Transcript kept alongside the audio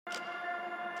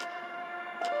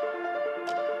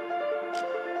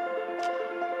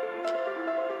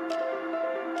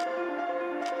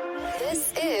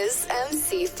This is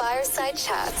MC Fireside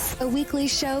Chats, a weekly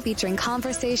show featuring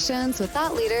conversations with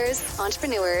thought leaders,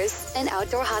 entrepreneurs, and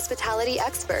outdoor hospitality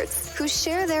experts who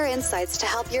share their insights to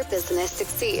help your business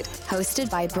succeed. Hosted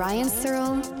by Brian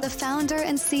Searle, the founder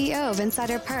and CEO of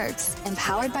Insider Perks, and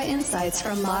powered by insights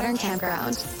from Modern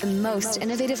Campground, the most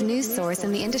innovative news source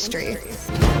in the industry.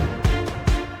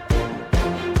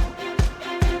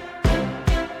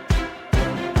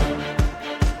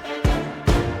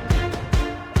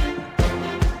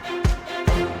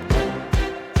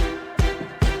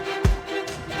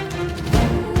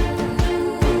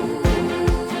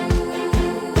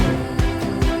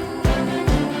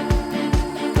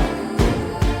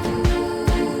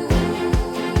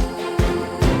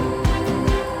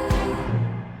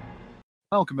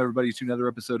 Welcome, everybody, to another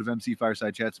episode of MC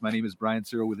Fireside Chats. My name is Brian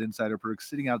Searle with Insider Perks,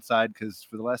 sitting outside because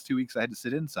for the last 2 weeks I had to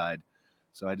sit inside.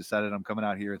 So I decided I'm coming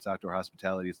out here. It's outdoor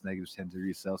hospitality. It's negative 10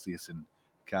 degrees Celsius in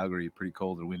Calgary, pretty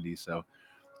cold and windy. So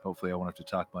hopefully I won't have to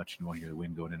talk much. You won't hear the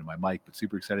wind going into my mic, but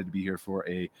super excited to be here for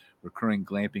a recurring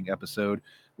glamping episode.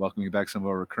 Welcoming back some of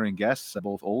our recurring guests,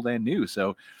 both old and new.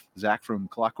 So Zach from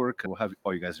Clockwork, we'll have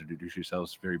all you guys introduce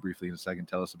yourselves very briefly in a second.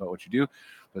 Tell us about what you do.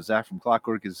 But Zach from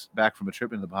Clockwork is back from a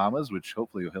trip in the Bahamas, which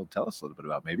hopefully he'll tell us a little bit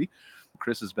about maybe.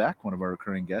 Chris is back, one of our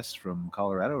recurring guests from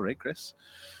Colorado, right, Chris?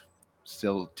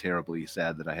 Still terribly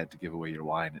sad that I had to give away your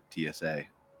wine at TSA,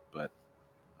 but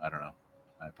I don't know.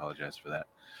 I apologize for that.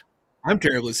 I'm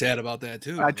terribly sad about that,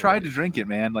 too. I tried to drink it,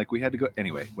 man. Like, we had to go.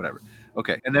 Anyway, whatever.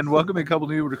 Okay. And then welcoming a couple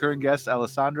new recurring guests,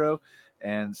 Alessandro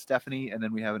and Stephanie. And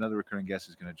then we have another recurring guest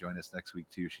who's going to join us next week,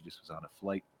 too. She just was on a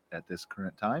flight at this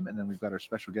current time. And then we've got our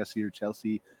special guests here,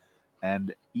 Chelsea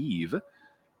and Eve.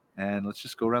 And let's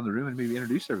just go around the room and maybe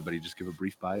introduce everybody. Just give a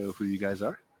brief bio of who you guys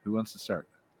are. Who wants to start?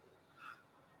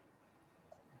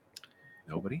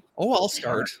 Nobody? Oh, I'll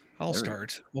start. I'll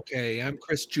start. Okay, I'm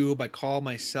Chris Jube. I call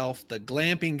myself the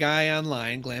glamping guy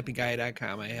online,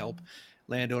 glampingguy.com. I help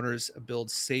landowners build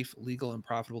safe, legal, and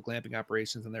profitable glamping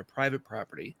operations on their private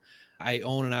property. I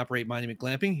own and operate Monument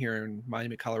Glamping here in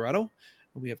Monument, Colorado.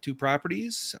 We have 2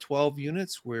 properties, 12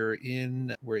 units. We're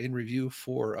in review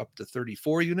for up to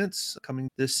 34 units coming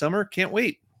this summer. Can't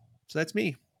wait. So that's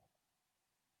me.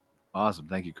 Awesome.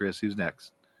 Thank you, Chris. Who's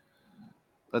next?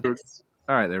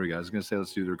 All right, there we go. I was going to say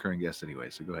let's do the recurring guests anyway.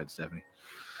 So go ahead, Stephanie.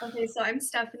 Okay, so I'm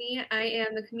Stephanie. I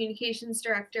am the communications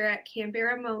director at Camp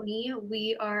Aramoni.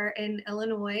 We are in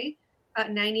Illinois,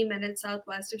 about 90 minutes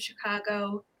southwest of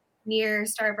Chicago, near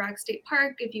Starbrook State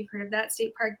Park, if you've heard of that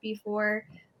state park before.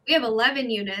 We have 11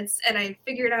 units, and I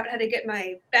figured out how to get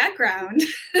my background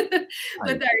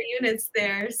with our units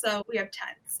there. So we have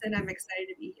tents, and I'm excited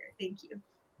to be here. Thank you.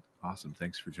 Awesome.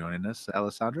 Thanks for joining us.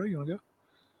 Alessandro, you want to go?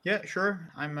 Yeah, sure.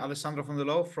 I'm Alessandro van der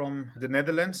Loo from the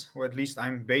Netherlands, or at least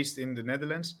I'm based in the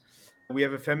Netherlands. We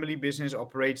have a family business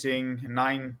operating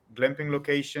 9 glamping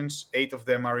locations. 8 of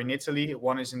them are in Italy.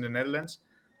 1 is in the Netherlands.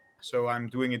 So I'm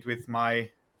doing it with my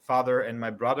father and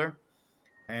my brother.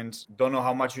 And don't know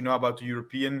how much you know about the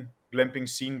European glamping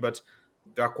scene, but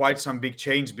there are quite some big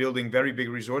chains building very big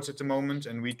resorts at the moment.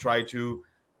 And we try to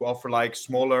offer like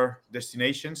smaller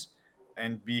destinations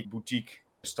and be boutique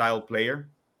style player.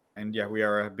 And yeah, we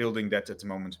are building that at the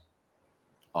moment.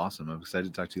 Awesome. I'm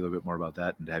excited to talk to you a little bit more about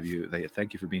that and have you.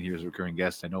 Thank you for being here as a recurring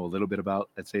guest. I know a little bit about,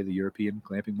 let's say, the European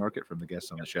glamping market from the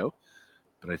guests on the show,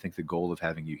 but I think the goal of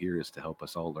having you here is to help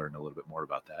us all learn a little bit more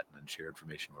about that and then share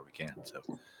information where we can. So,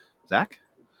 Zach?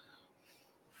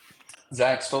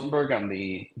 Zach Stoltenberg. I'm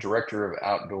the Director of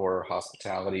Outdoor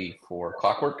Hospitality for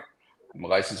Clockwork. I'm a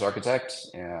licensed architect,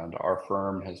 and our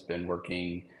firm has been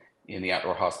working in the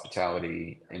outdoor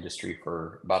hospitality industry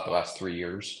for about the last 3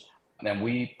 years. And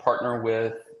we partner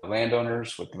with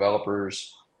landowners, with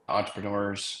developers,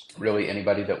 entrepreneurs, really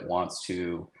anybody that wants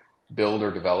to build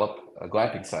or develop a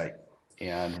glamping site.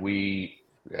 And we,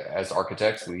 as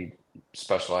architects, we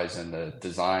specialize in the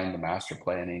design, the master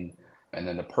planning, and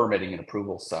then the permitting and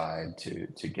approval side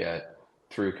to get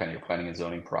through kind of your planning and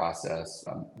zoning process,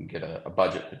 get a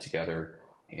budget put together,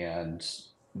 and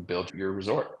build your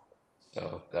resort.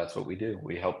 So that's what we do.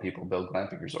 We help people build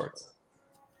glamping resorts.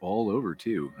 All over,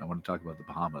 too. I want to talk about the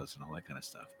Bahamas and all that kind of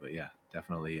stuff. But yeah,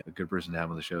 definitely a good person to have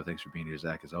on the show. Thanks for being here,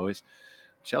 Zach, as always.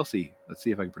 Chelsea, let's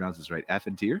see if I can pronounce this right.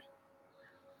 Affintier?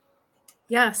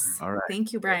 Yes. All right.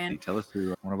 Thank you, Brian. Tell us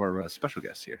through one of our special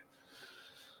guests here.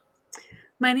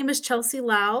 My name is Chelsea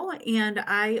Lau, and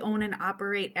I own and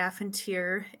operate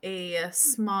Affintier, a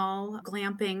small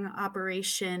glamping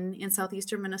operation in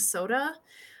southeastern Minnesota.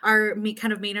 Our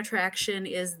main attraction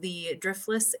is the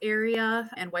Driftless area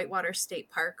and Whitewater State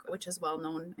Park, which is well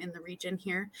known in the region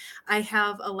here. I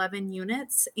have 11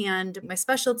 units, and my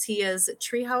specialty is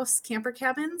treehouse camper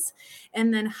cabins,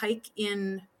 and then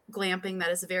hike-in glamping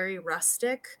that is very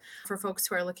rustic for folks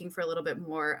who are looking for a little bit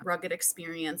more rugged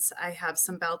experience. I have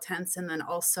some bell tents and then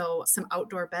also some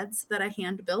outdoor beds that I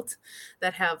hand built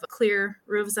that have clear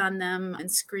roofs on them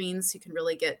and screens so you can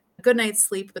really get a good night's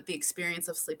sleep with the experience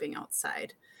of sleeping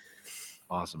outside.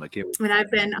 Awesome. I can't wait. And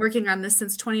I've been working on this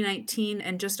since 2019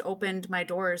 and just opened my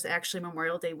doors actually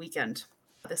Memorial Day weekend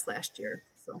this last year.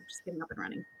 So just getting up and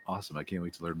running. Awesome. I can't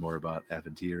wait to learn more about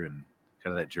Aventir, and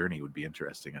kind of that journey would be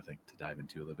interesting, I think, to dive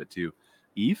into a little bit too.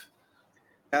 Eve?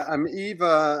 I'm Eve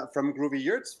from Groovy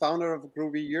Yurts, founder of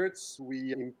Groovy Yurts.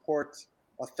 We import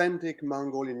authentic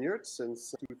Mongolian yurts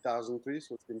since 2003,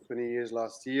 so it's been 20 years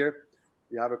last year.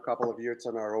 We have a couple of yurts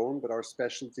on our own, but our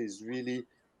specialty is really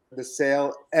the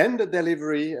sale and the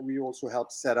delivery. We also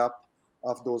help set up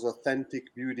of those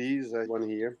authentic beauties. One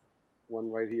here, one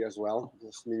right here as well,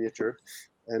 just miniature.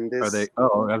 And this, Are they?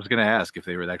 Oh, I was going to ask if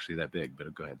they were actually that big,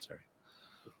 but go ahead. Sorry.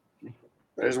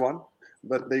 There's one,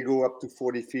 but they go up to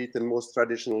 40 feet, and most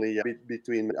traditionally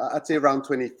between, I'd say around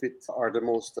 20 feet are the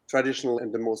most traditional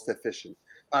and the most efficient.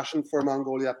 Passion for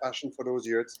Mongolia, passion for those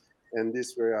yurts, and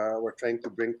this we're trying to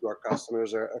bring to our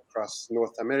customers across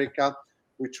North America,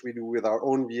 which we do with our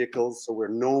own vehicles. So we're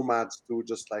nomads too,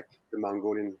 just like the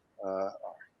Mongolian are.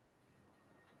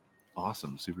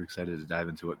 Awesome. Super excited to dive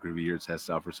into what Groovy Yurts has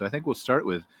to offer. So I think we'll start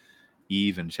with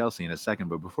Eve and Chelsea in a second.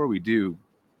 But before we do,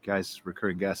 guys,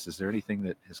 recurring guests, is there anything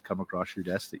that has come across your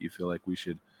desk that you feel like we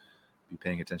should be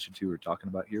paying attention to or talking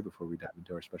about here before we dive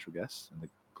into our special guests and the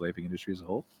glamping industry as a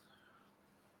whole?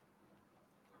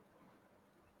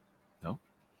 No?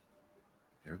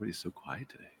 Everybody's so quiet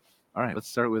today. All right, let's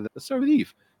start with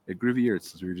Eve at Groovy Yurts,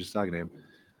 since we were just talking to him.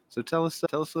 So tell us a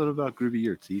little about Groovy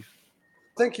Yurts, Eve.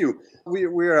 Thank you.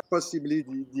 We're possibly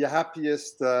the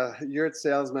happiest yurt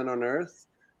salesman on earth,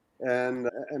 and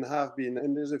have been.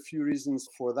 And there's a few reasons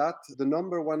for that. The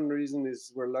number one reason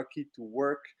is we're lucky to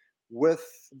work with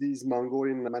these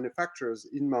Mongolian manufacturers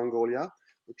in Mongolia.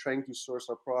 We're trying to source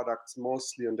our products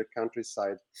mostly on the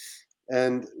countryside.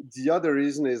 And the other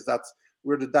reason is that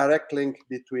we're the direct link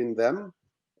between them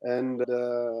and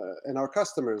our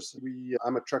customers.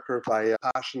 I'm a trucker by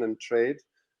passion and trade.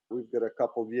 We've got a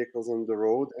couple vehicles on the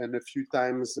road, and a few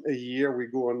times a year we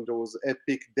go on those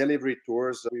epic delivery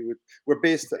tours. We're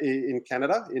based in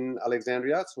Canada, in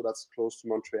Alexandria, so that's close to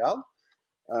Montreal,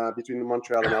 between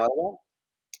Montreal and Ottawa.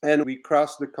 And we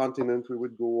cross the continent. We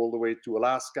would go all the way to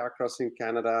Alaska, crossing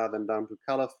Canada, then down to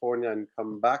California and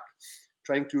come back,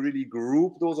 trying to really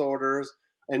group those orders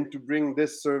and to bring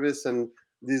this service and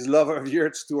this love of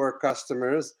yurts to our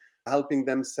customers, helping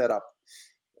them set up.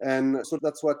 And so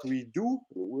that's what we do.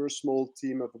 We're a small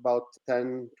team of about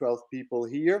 10, 12 people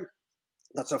here.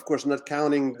 That's, of course, not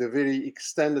counting the very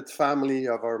extended family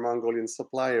of our Mongolian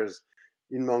suppliers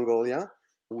in Mongolia,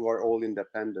 who are all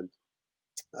independent.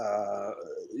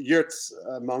 Yurts,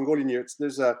 Mongolian yurts,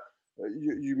 there's I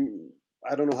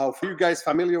don't know how, are you guys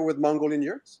familiar with Mongolian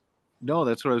yurts? No,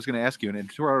 that's what I was going to ask you.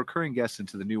 And to our recurring guests and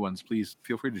to the new ones, please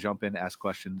feel free to jump in, ask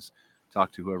questions,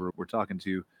 talk to whoever we're talking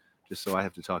to, just so I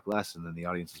have to talk less and then the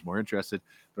audience is more interested.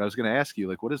 But I was going to ask you,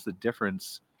 like, what is the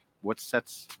difference? What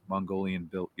sets Mongolian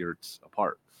built yurts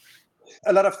apart?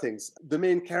 A lot of things. The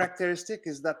main characteristic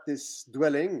is that this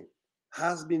dwelling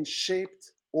has been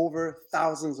shaped over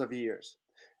thousands of years.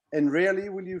 And rarely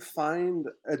will you find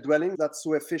a dwelling that's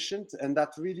so efficient and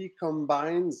that really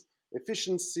combines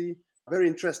efficiency, very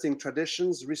interesting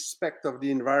traditions, respect of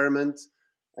the environment,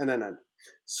 and.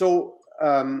 So,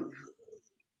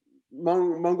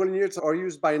 Mongolian yurts are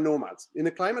used by nomads in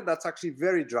a climate that's actually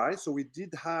very dry. So we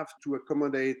did have to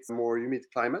accommodate more humid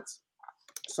climates,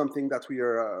 something that we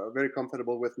are very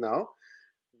comfortable with now.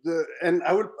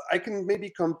 I can maybe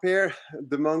compare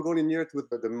the Mongolian yurt with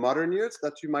the modern yurts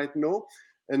that you might know.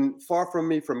 And far from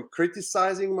me from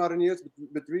criticizing modern yurts,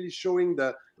 but really showing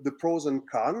the pros and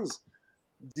cons.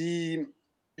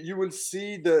 You will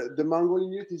see the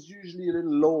Mongolian yurt is usually a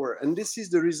little lower. And this is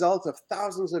the result of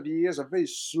thousands of years of very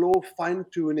slow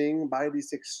fine-tuning by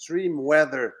this extreme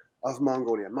weather of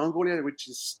Mongolia. Mongolia, which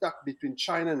is stuck between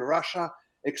China and Russia,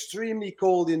 extremely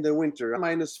cold in the winter,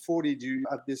 minus 40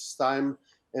 at this time,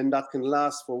 and that can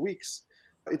last for weeks.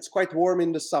 It's quite warm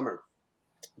in the summer.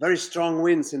 Very strong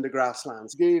winds in the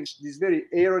grasslands gave this very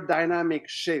aerodynamic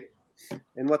shape.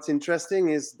 And what's interesting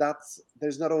is that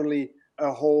there's not only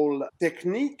a whole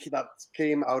technique that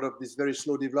came out of this very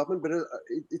slow development, but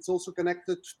it's also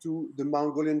connected to the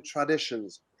Mongolian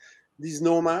traditions. These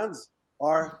nomads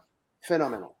are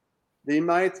phenomenal. They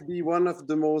might be one of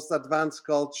the most advanced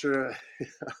culture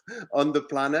on the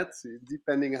planet,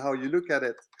 depending how you look at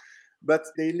it. But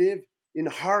they live in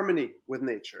harmony with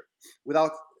nature,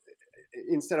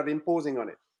 instead of imposing on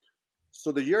it.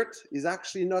 So the yurt is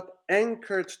actually not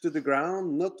anchored to the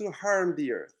ground, not to harm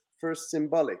the earth. First,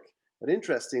 symbolic, but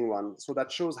interesting one. So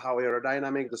that shows how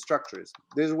aerodynamic the structure is.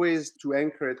 There's ways to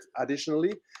anchor it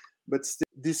additionally, but still,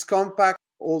 this compact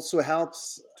also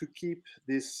helps to keep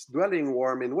this dwelling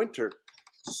warm in winter.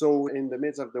 So in the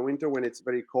midst of the winter, when it's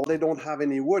very cold, they don't have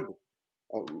any wood.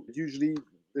 Usually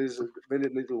there's very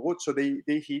little wood, so they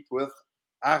heat with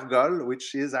argol,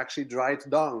 which is actually dried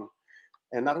dung.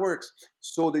 And that works.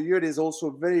 So the yurt is also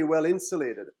very well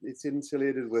insulated. It's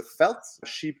insulated with felt,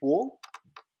 sheep wool,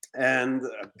 and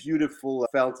a beautiful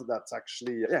felt that's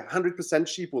actually 100%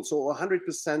 sheep wool. So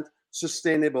 100%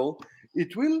 sustainable.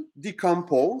 It will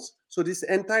decompose. So this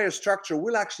entire structure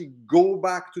will actually go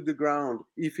back to the ground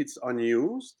if it's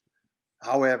unused.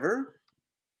 However,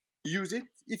 use it,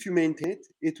 if you maintain it,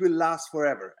 it will last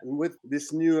forever. And with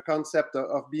this new concept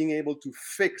of being able to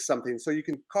fix something, so you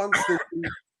can constantly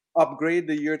upgrade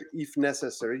the yurt if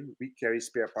necessary. We carry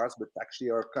spare parts, but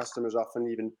actually our customers often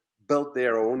even build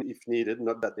their own if needed,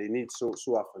 not that they need so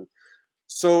often.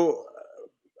 So,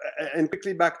 and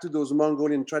quickly back to those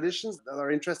Mongolian traditions that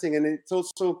are interesting, and it's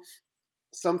also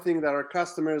something that our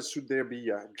customers, should there be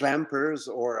glampers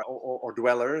or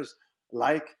dwellers,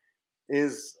 like,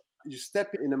 is you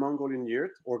step in a Mongolian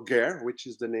yurt, or ger, which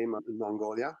is the name in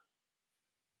Mongolia,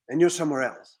 and you're somewhere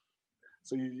else.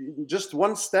 So you just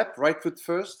one step, right foot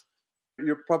first,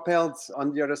 you're propelled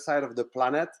on the other side of the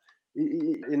planet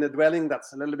in a dwelling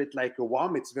that's a little bit like a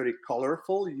wam. It's very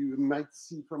colorful. You might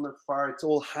see from afar, it's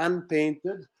all hand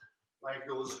painted, like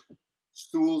those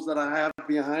stools that I have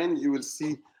behind. You will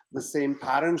see the same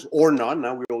patterns or none.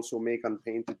 Now we also make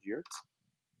unpainted yurts.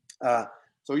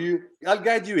 So I'll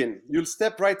guide you in. You'll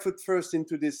step right foot first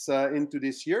into this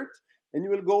yurt, and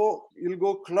you'll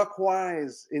go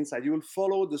clockwise inside. You will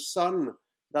follow the sun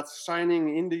that's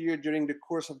shining in the yurt during the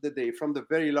course of the day from the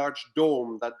very large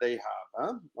dome that they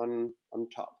have on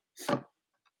top.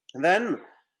 And then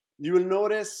you will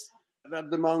notice that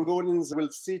the Mongolians will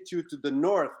sit you to the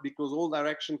north, because all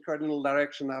cardinal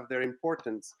direction have their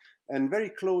importance, and very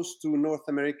close to North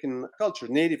American culture,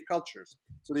 native cultures.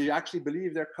 So they actually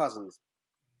believe they're cousins.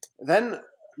 Then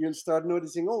you'll start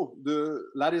noticing, the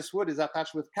lattice wood is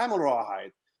attached with camel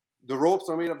rawhide. The ropes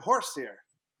are made of horsehair.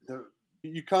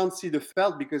 You can't see the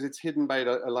felt because it's hidden by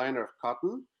a liner of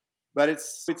cotton, but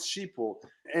it's sheep wool.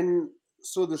 And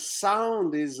so the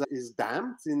sound is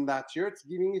damped in that yurt,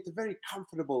 giving it a very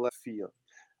comfortable feel.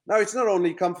 Now, it's not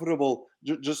only comfortable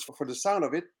just for the sound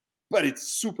of it, but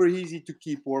it's super easy to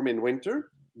keep warm in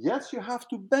winter. Yes, you have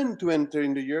to bend to enter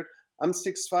in the yurt. I'm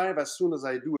 6'5". As soon as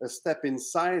I do a step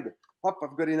inside,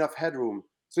 I've got enough headroom.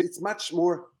 So it's much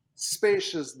more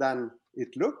spacious than it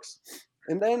looks.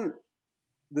 And then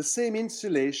the same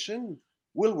insulation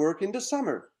will work in the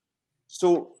summer.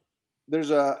 So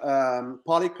there's a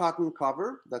polycotton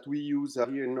cover that we use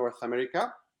here in North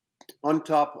America. On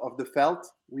top of the felt,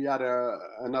 we add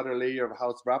another layer of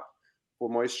house wrap for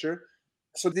moisture.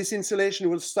 So this insulation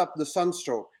will stop the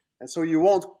sunstroke. And so you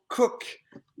won't cook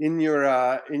in your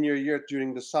yurt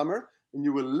during the summer, and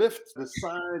you will lift the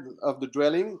side of the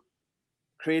dwelling,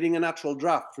 creating a natural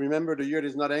draft. Remember, the yurt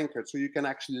is not anchored, so you can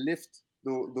actually lift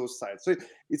those sides. So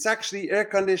it's actually air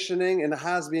conditioning, and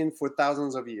has been for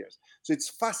thousands of years. So it's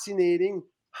fascinating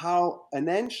how an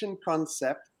ancient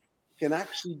concept can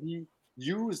actually be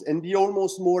used and be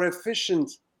almost more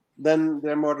efficient than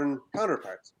their modern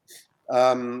counterparts.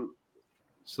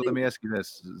 So let me ask you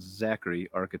this, Zachary,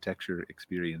 architecture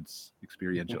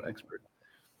experiential expert.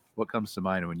 What comes to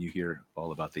mind when you hear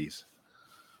all about these?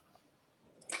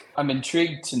 I'm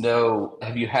intrigued to know,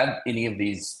 have you had any of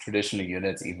these traditional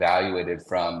units evaluated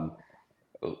from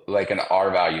like an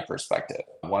R value perspective?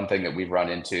 One thing that we've run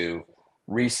into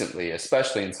recently,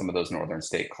 especially in some of those northern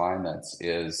state climates,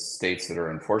 is states that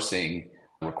are enforcing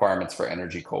requirements for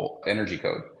energy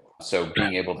code. So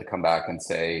being able to come back and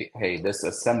say, hey, this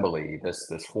assembly, this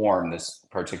form, this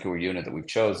particular unit that we've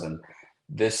chosen,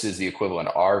 this is the equivalent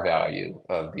R value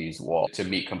of these walls to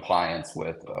meet compliance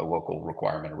with a local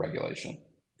requirement or regulation.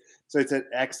 So it's an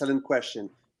excellent question.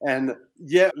 And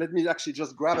let me actually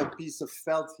just grab a piece of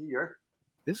felt here.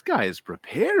 This guy is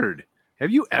prepared. Have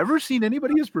you ever seen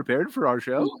anybody as prepared for our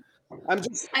show? I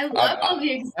love all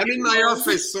the I'm in my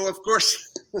office, so of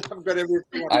course I've got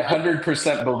everything. I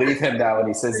 100% believe him now when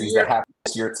he says he's the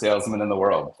happiest yurt salesman in the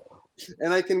world.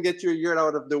 And I can get your yurt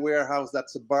out of the warehouse.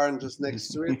 That's a barn just next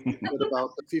to it with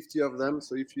about 50 of them.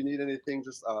 So if you need anything,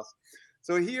 just ask.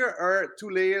 So here are 2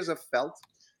 layers of felt.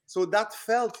 So that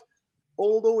felt,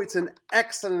 although it's an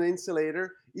excellent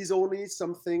insulator, is only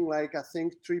something like, I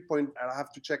think, I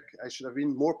have to check, I should have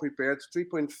been more prepared,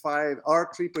 3.5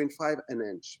 or 3.5 an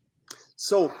inch.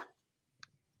 So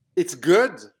it's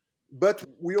good, but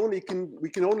we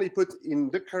can only put in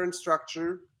the current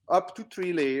structure up to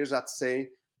 3 layers, let's say,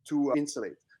 to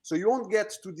insulate. So you won't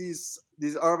get to these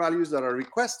R values that are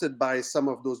requested by some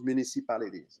of those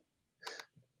municipalities.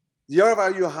 The R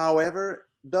value, however,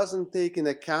 doesn't take in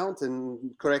account, and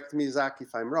correct me, Zach,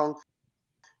 if I'm wrong,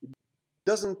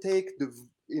 doesn't take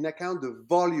in account the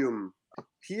volume.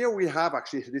 Here we have,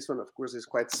 actually, this one, of course, is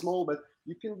quite small, but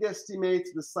you can guesstimate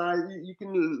the size. You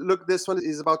can look, this one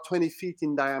is about 20 feet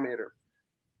in diameter.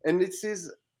 And this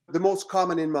is the most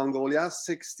common in Mongolia,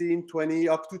 16, 20,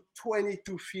 up to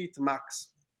 22 feet max.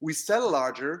 We sell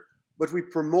larger, but we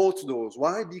promote those.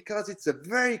 Why? Because it's a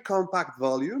very compact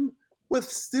volume with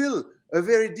still a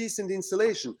very decent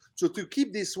insulation. So to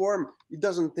keep this warm, it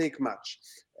doesn't take much.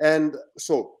 And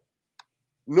so,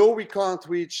 no, we can't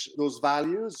reach those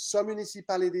values. Some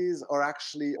municipalities are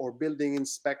actually, or building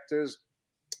inspectors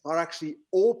are actually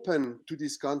open to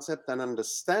this concept and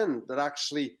understand that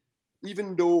actually,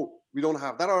 even though we don't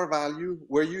have that R value,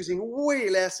 we're using way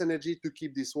less energy to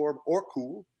keep this warm or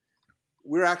cool.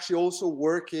 We're actually also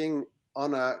working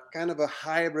on a kind of a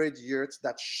hybrid yurt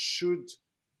that should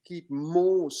keep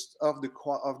most of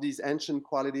these ancient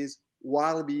qualities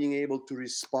while being able to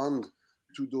respond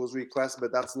to those requests,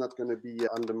 but that's not going to be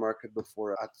on the market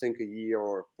before, I think, a year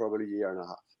or probably a year and a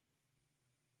half.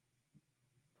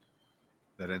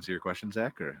 That answer your question,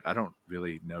 Zach? Or I don't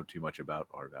really know too much about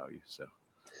R value, so.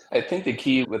 I think the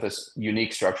key with a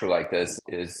unique structure like this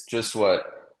is just what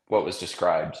was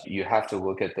described. You have to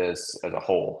look at this as a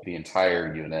whole, the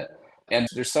entire unit. And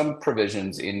there's some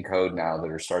provisions in code now that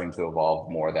are starting to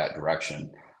evolve more that direction,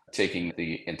 taking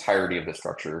the entirety of the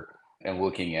structure and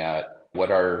looking at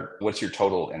what's your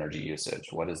total energy usage?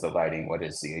 What is the lighting? What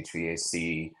is the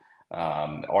HVAC?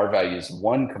 R value is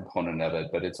one component of it,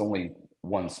 but it's only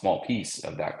one small piece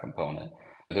of that component.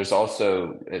 There's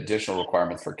also additional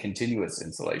requirements for continuous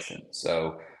insulation.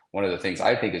 So one of the things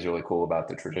I think is really cool about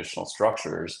the traditional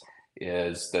structures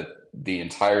is that the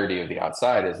entirety of the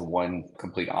outside is one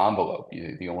complete envelope.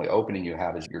 The only opening you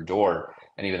have is your door.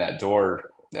 And even that door,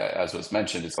 as was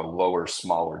mentioned, is a lower,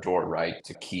 smaller door, right,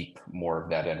 to keep more of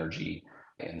that energy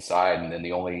inside. And then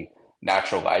the only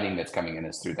natural lighting that's coming in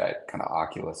is through that kind of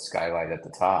Oculus skylight at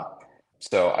the top.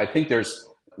 So I think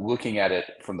looking at it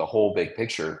from the whole big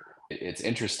picture, it's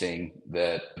interesting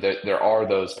that there are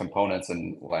those components.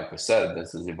 And like we said,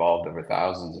 this has evolved over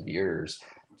thousands of years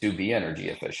to be energy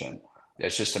efficient.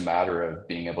 It's just a matter of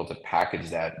being able to package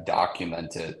that,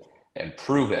 document it, and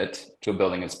prove it to a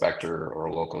building inspector or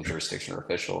a local jurisdiction or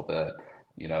official that,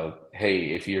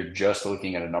 hey, if you're just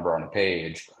looking at a number on a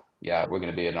page, yeah, we're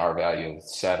going to be an R value of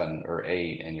 7 or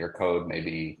 8 and your code may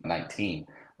be 19.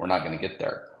 We're not going to get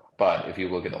there. But if you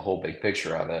look at the whole big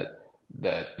picture of it,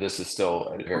 that this is still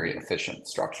a very efficient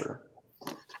structure.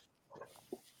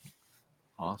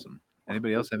 Awesome.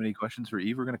 Anybody else have any questions for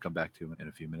Eve? We're going to come back to him in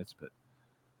a few minutes, but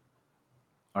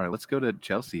all right, let's go to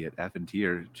Chelsea at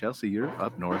Affintier. Chelsea, you're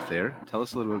up north there. Tell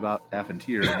us a little bit about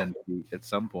Affintier, and then at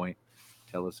some point,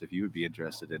 tell us if you would be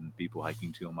interested in people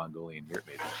hiking to a Mongolian yurt,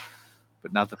 maybe.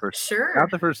 But not the first. Sure.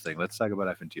 Not the first thing. Let's talk about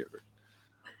Affintier first.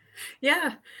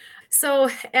 Yeah. So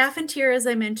Affintier, as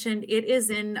I mentioned,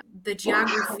 the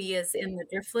geography is in the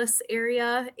Driftless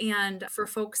area. And for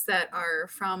folks that are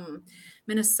from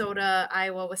Minnesota,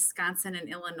 Iowa, Wisconsin, and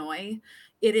Illinois,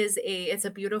 it's a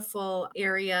beautiful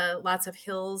area, lots of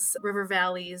hills, river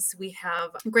valleys. We have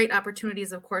great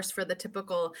opportunities, of course, for the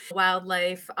typical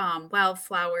wildlife,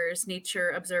 wildflowers,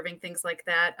 nature, observing things like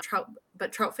that.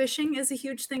 But trout fishing is a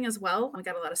huge thing as well. We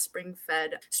got a lot of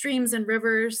spring-fed streams and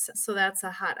rivers, so that's a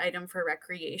hot item for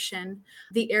recreation.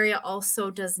 The area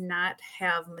also does not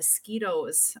have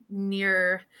mosquitoes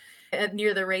near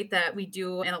the rate that we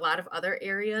do in a lot of other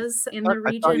areas in the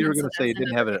region. I thought you were going to say it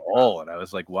didn't have it at all, and I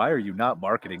was like, why are you not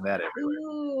marketing that everywhere?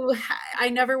 Ooh, I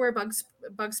never wear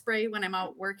bug spray when I'm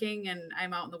out working, and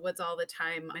I'm out in the woods all the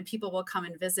time, and people will come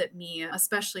and visit me,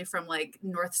 especially from like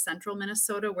north central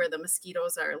Minnesota, where the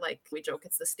mosquitoes are, like, we joke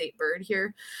it's the state bird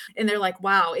here, and they're like,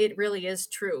 wow, it really is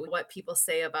true what people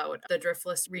say about the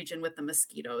Driftless region with the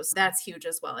mosquitoes. That's huge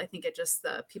as well. I think it just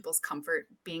the people's comfort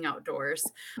being outdoors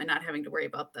and not having to worry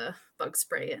about the bug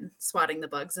spray and swatting the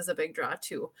bugs is a big draw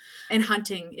too. And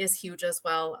hunting is huge as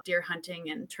well, deer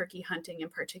hunting and turkey hunting in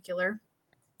particular.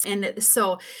 And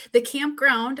so the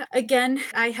campground, again,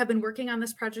 I have been working on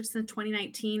this project since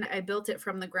 2019. I built it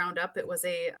from the ground up. It was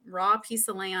a raw piece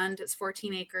of land. It's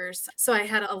 14 acres. So I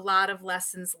had a lot of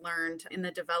lessons learned in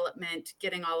the development,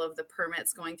 getting all of the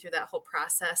permits, going through that whole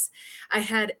process. I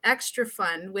had extra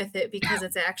fun with it because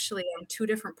it's actually on 2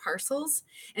 different parcels,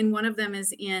 and one of them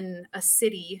is in a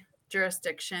city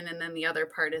jurisdiction, and then the other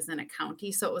part is in a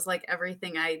county. So it was like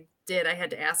everything I did, I had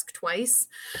to ask twice.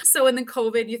 So in the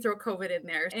COVID, you throw COVID in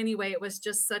there. Anyway, it was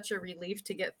just such a relief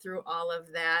to get through all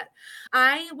of that.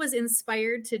 I was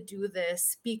inspired to do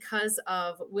this because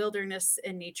of wilderness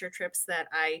and nature trips that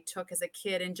I took as a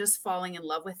kid and just falling in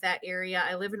love with that area.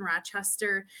 I live in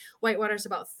Rochester. Whitewater is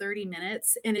about 30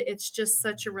 minutes, and it's just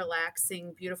such a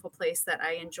relaxing, beautiful place that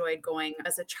I enjoyed going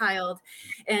as a child.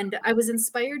 And I was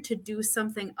inspired to do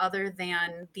something other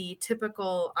than the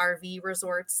typical RV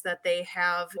resorts that they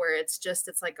have, where it's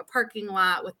like a parking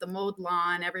lot with the mowed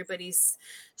lawn, everybody's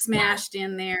smashed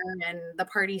in there, and the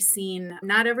party scene.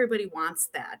 Not everybody wants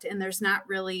that, and there's not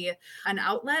really an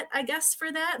outlet, I guess,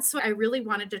 for that. So I really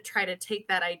wanted to try to take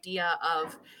that idea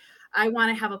of, I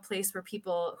want to have a place where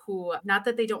people who, not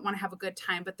that they don't want to have a good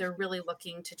time, but they're really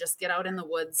looking to just get out in the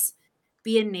woods,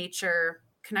 be in nature,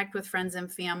 connect with friends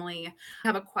and family,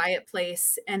 have a quiet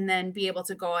place, and then be able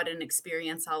to go out and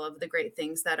experience all of the great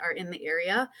things that are in the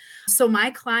area. So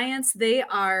my clients,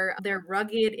 they're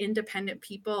rugged, independent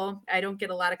people. I don't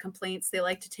get a lot of complaints. They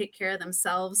like to take care of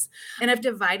themselves. And I've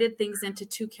divided things into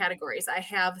 2 categories. I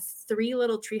have 3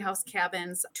 little treehouse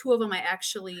cabins. 2 of them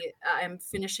I'm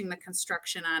finishing the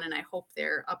construction on, and I hope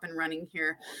they're up and running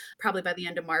here probably by the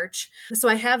end of March.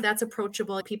 So that's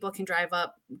approachable. People can drive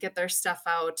up, get their stuff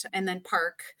out, and then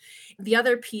park. The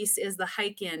other piece is the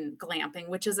hike-in glamping,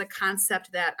 which is a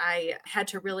concept that I had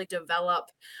to really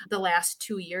develop the last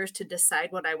 2 years to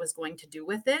decide what I was going to do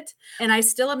with it. And I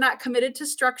still am not committed to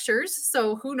structures.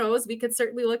 So who knows? We could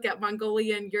certainly look at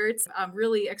Mongolian yurts. I'm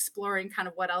really exploring kind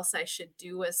of what else I should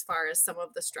do as far as some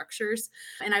of the structures.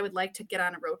 And I would like to get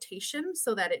on a rotation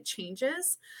so that it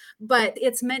changes. But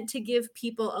it's meant to give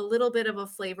people a little bit of a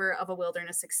flavor of a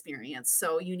wilderness experience.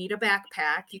 So you need a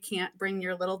backpack. You can't bring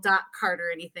your little dot cart or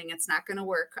anything. It's not going to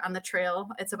work on the trail.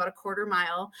 It's about a 1/4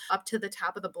 mile up to the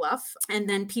top of the bluff. And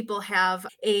then people have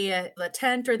the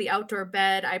tent or the outdoor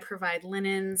bed. I provide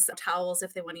linens, towels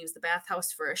if they want to use the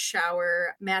bathhouse for a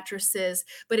shower, mattresses,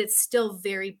 but it's still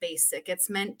very basic. It's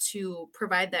meant to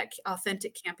provide that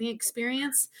authentic camping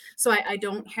experience. So I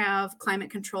don't have climate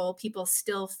control. People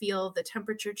still feel the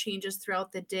temperature changes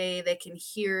throughout the day. They can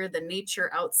hear the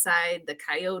nature outside, the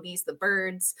coyotes, the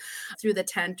birds through the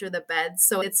tent or the bed.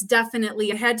 So it's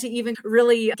definitely, I had to even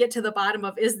really get to the bottom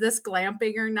of, is this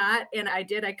glamping or not? And I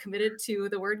did. I committed to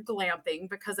the word glamping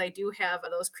because I do have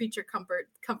those creature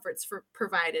comforts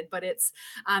provided, but it's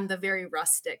on the very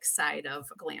rustic side of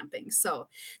glamping. So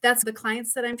that's the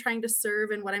clients that I'm trying to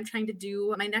serve and what I'm trying to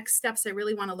do. My next steps, I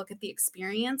really want to look at the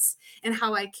experience and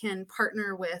how I can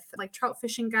partner with like trout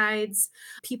fishing guides,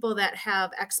 people that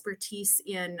have expertise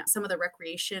in some of the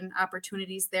recreation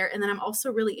opportunities there. And then I'm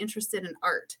also really interested in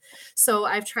art. So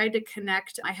I've tried to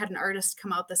connect. I had an artist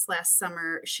come out this last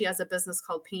summer. She has a business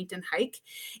called Paint and Hike,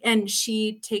 and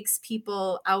she takes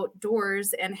people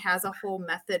outdoors and has a whole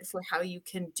method for how you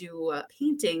can do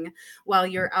painting while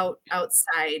you're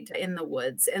outside in the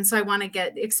woods. And so I want to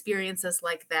get experiences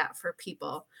like that for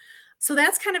people. So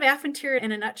that's kind of Aventura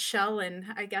in a nutshell, and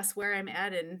I guess where I'm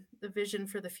at in the vision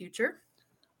for the future.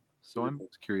 So I'm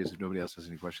curious if nobody else has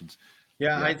any questions.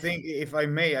 Yeah, I think, if I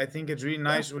may, I think it's really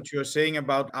nice what you're saying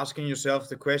about asking yourself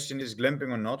the question, is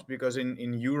glamping or not? Because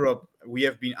in Europe, we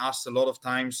have been asked a lot of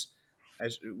times,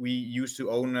 as we used to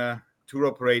own a tour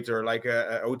operator, like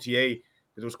a OTA,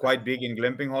 that was quite big in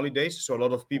glamping holidays. So a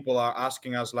lot of people are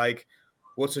asking us, like,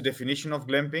 what's the definition of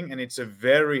glamping? And it's a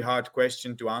very hard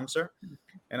question to answer.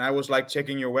 And I was like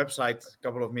checking your website a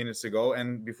couple of minutes ago,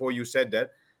 and before you said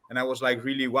that, and I was like,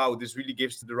 really, wow, this really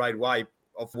gives the right vibe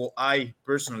of what I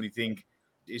personally think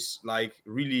is like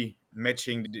really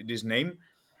matching this name.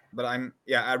 But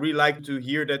I really like to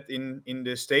hear that in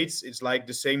the States it's like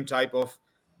the same type of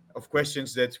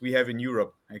questions that we have in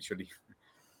Europe, actually.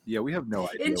 Yeah, we have no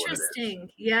idea. Interesting.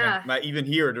 Yeah. But even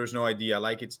here there's no idea.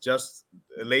 Like, it's just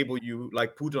a label you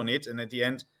like put on it, and at the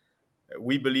end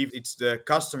we believe it's the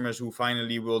customers who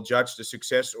finally will judge the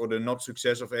success or the not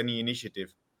success of any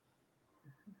initiative.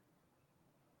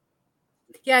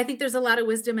 Yeah, I think there's a lot of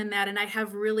wisdom in that. And I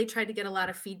have really tried to get a lot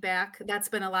of feedback. That's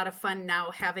been a lot of fun now,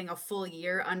 having a full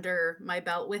year under my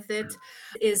belt with it,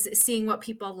 is seeing what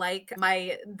people like.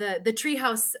 The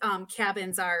treehouse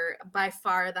cabins are by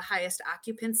far the highest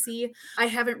occupancy. I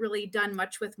haven't really done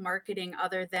much with marketing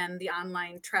other than the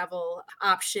online travel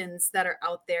options that are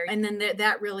out there. And then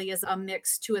that really is a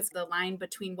mix too. It's the line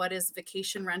between what is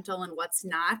vacation rental and what's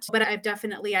not. But I've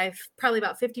probably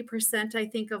about 50%, I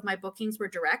think, of my bookings were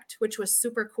direct, which was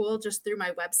super cool, just through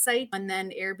my website. And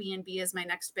then Airbnb is my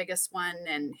next biggest one,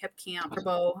 and HipCamp,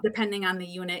 Vrbo, depending on the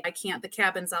unit. The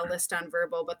cabins I'll list on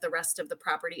Vrbo, but the rest of the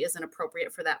property isn't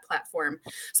appropriate for that platform.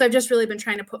 So I've just really been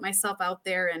trying to put myself out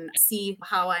there and see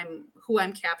who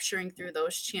I'm capturing through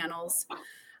those channels.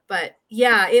 But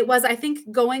yeah, I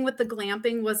think going with the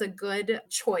glamping was a good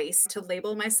choice to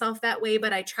label myself that way.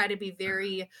 But I try to be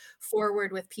very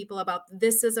forward with people about,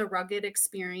 this is a rugged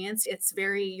experience.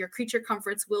 Your creature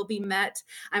comforts will be met.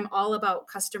 I'm all about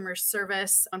customer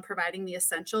service on providing the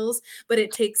essentials, but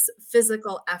it takes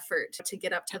physical effort to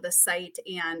get up to the site.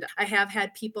 And I have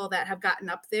had people that have gotten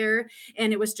up there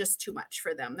and it was just too much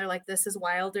for them. They're like, this is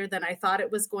wilder than I thought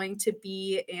it was going to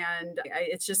be. And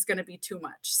it's just going to be too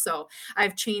much. So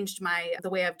I've changed the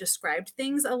way I've described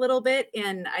things a little bit.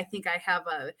 And I think I have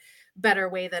a better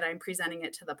way that I'm presenting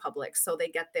it to the public. So they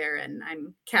get there and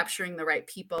I'm capturing the right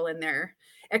people and they're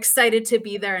excited to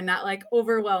be there and not like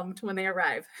overwhelmed when they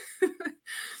arrive.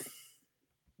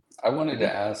 I wanted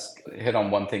to hit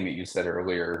on one thing that you said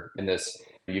earlier in this.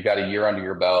 You got a year under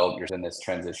your belt, you're in this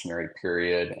transitionary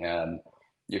period, and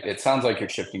it sounds like you're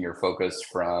shifting your focus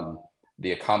from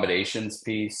the accommodations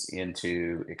piece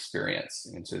into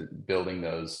experience, into building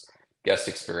those guest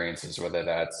experiences, whether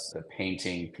that's the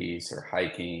painting piece or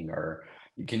hiking, or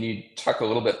can you talk a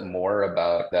little bit more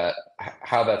about that,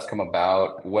 how that's come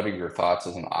about? What are your thoughts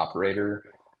as an operator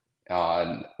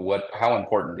on how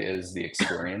important is the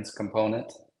experience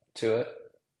component to it?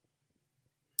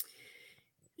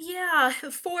 Yeah,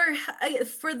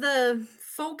 for the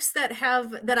folks that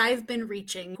I've been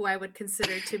reaching, who I would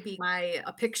consider to be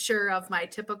a picture of my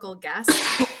typical guest,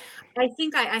 I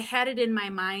think I had it in my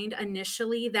mind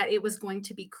initially that it was going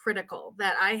to be critical,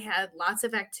 that I had lots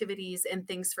of activities and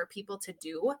things for people to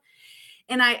do.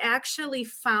 And I actually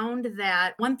found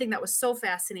that one thing that was so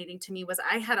fascinating to me was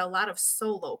I had a lot of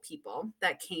solo people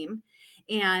that came,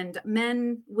 and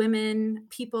men, women,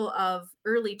 people of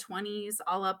early 20s,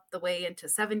 all up the way into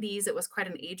 70s. It was quite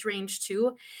an age range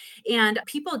too. And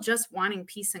people just wanting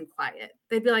peace and quiet.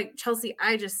 They'd be like, Chelsea,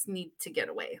 I just need to get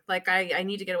away. Like I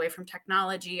need to get away from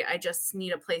technology. I just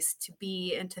need a place to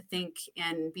be and to think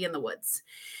and be in the woods.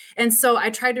 And so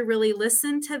I tried to really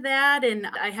listen to that. And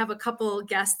I have a couple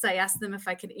guests. I asked them if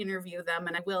I could interview them,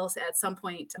 and I will at some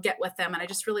point get with them. And I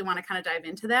just really want to kind of dive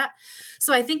into that.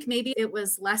 So I think maybe it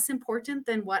was less important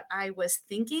than what I was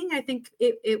thinking. I think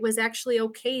it was actually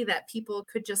okay that people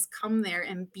could just come there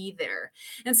and be there.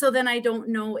 And so then I don't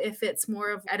know if it's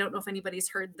I don't know if anybody's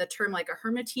heard the term like a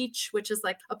hermitage, which is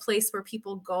like a place where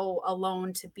people go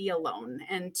alone to be alone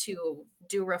and to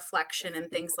do reflection and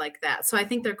things like that. So I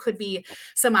think there could be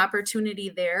some opportunity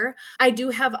there. I do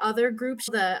have other groups,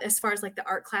 as far as like the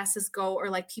art classes go, or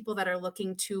like people that are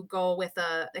looking to go with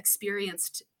a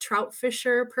experienced trout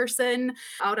fisher person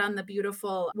out on the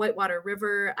beautiful Whitewater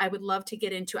River. I love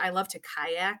to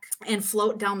kayak and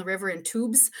float down the river in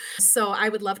tubes. So I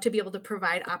would love to be able to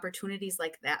provide opportunities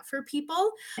like that for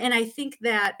people. And I think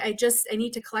that I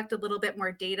need to collect a little bit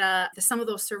more data. Some of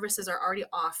those services are already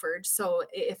offered. So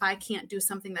if I can't do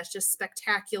something that's just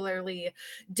spectacularly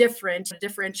different to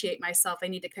differentiate myself, I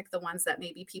need to pick the ones that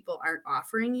maybe people aren't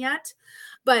offering yet.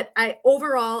 But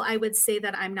overall, I would say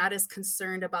that I'm not as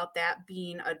concerned about that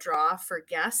being a draw for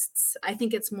guests. I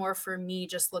think it's more for me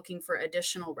just looking for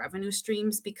additional revenue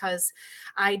streams, because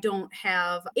I don't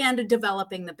have, and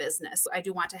developing the business. I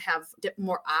do want to have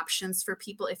more options for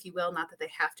people, if you will, not that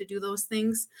they have to do those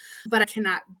things, but I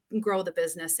cannot grow the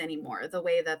business anymore the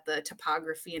way that the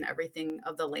topography and everything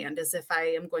of the land is. If I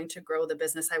am going to grow the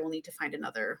business, I will need to find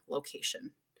another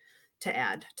location to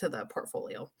add to the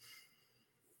portfolio.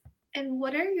 And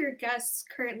what are your guests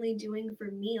currently doing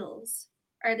for meals?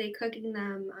 Are they cooking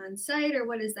them on site, or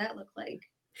what does that look like?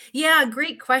 Yeah,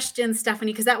 great question,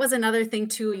 Stephanie, because that was another thing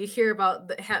too. You hear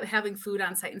about having food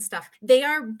on site and stuff. They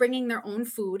are bringing their own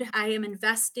food. I am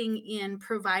investing in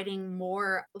providing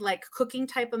more like cooking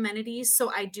type amenities.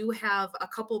 So I do have a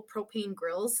couple propane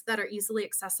grills that are easily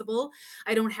accessible.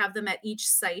 I don't have them at each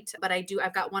site, but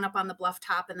I've got one up on the bluff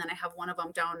top, and then I have one of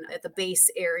them down at the base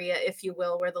area, if you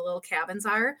will, where the little cabins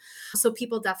are. So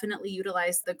people definitely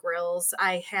utilize the grills.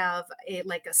 I have a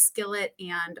skillet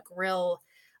and grill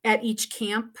at each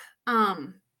camp.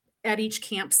 at each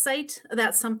campsite.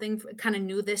 That's something kind of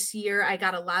new this year. I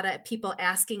got a lot of people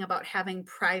asking about having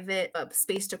private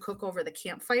space to cook over the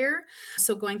campfire.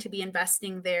 So going to be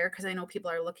investing there because I know people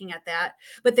are looking at that,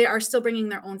 but they are still bringing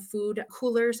their own food.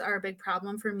 Coolers are a big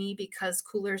problem for me because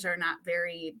coolers are not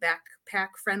very backpack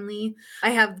friendly. I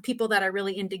have people that are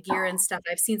really into gear and stuff.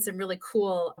 I've seen some really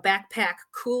cool backpack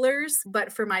coolers,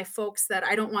 but for my folks that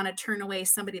I don't want to turn away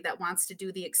somebody that wants to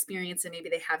do the experience and maybe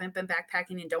they haven't been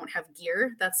backpacking and don't have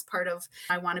gear. That's part of,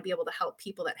 I want to be able to help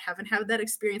people that haven't had that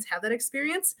experience have that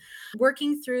experience.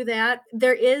 Working through that,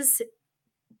 there's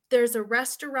a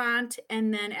restaurant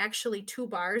and then actually 2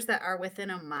 bars that are within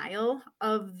a mile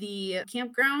of the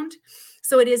campground.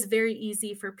 So it is very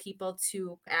easy for people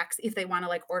to ask if they want to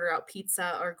like order out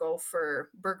pizza or go for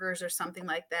burgers or something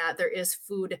like that. There is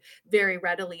food very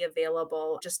readily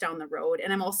available just down the road.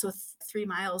 And I'm also 3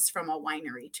 miles from a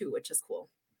winery too, which is cool.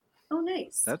 Oh,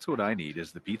 nice. That's what I need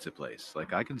is the pizza place.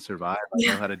 Like I can survive. I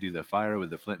know how to do the fire with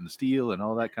the flint and steel and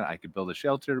all that kind of. I could build a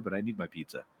shelter, but I need my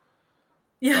pizza.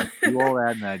 Yeah. So I can do all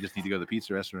that, and I just need to go to the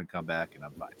pizza restaurant and come back, and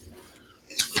I'm fine.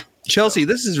 Chelsea,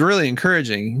 this is really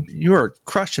encouraging. You are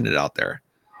crushing it out there.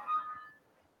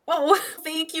 Oh,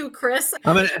 thank you, Chris.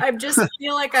 I just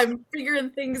feel like I'm figuring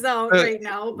things out right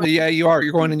now. But yeah, you are.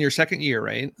 You're going in your second year,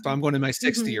 right? So I'm going in my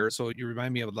 6th year. So you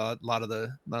remind me of a lot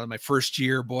of my first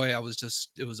year. Boy, it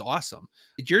was awesome.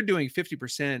 You're doing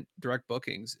 50% direct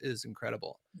bookings is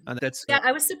incredible. And that's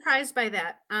I was surprised by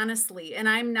that, honestly. And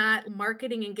I'm not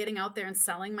marketing and getting out there and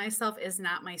selling myself is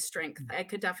not my strength. I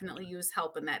could definitely use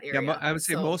help in that area. Yeah, I would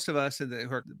say most of us who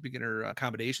are beginner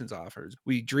accommodations offers,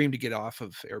 we dream to get off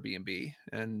of Airbnb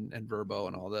and Vrbo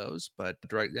and all those, but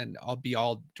I'll be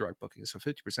all direct bookings. So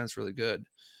 50% is really good.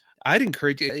 I'd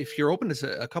encourage you, if you're open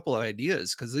to a couple of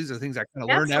ideas, because these are things I kind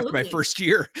of learned after my first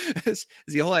year, is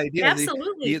the whole idea.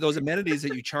 Absolutely. Those amenities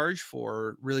that you charge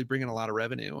for really bring in a lot of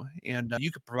revenue. And you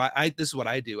could provide, this is what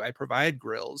I do. I provide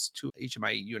grills to each of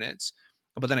my units,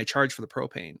 but then I charge for the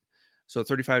propane. So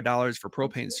 $35 for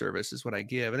propane service is what I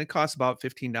give. And it costs about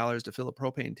 $15 to fill a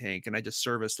propane tank. And I just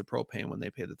service the propane when they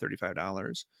pay the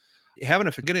 $35.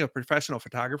 Getting a professional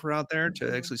photographer out there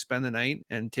to actually spend the night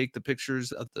and take the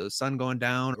pictures of the sun going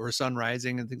down or sun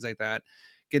rising and things like that.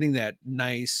 Getting that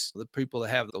nice, the people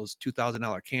that have those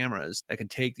 $2,000 cameras that can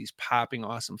take these popping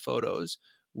awesome photos,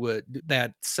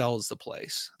 that sells the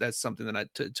place. That's something that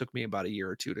it took me about a year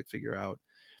or two to figure out.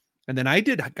 And then I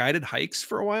did guided hikes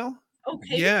for a while.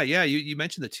 Okay. Yeah. You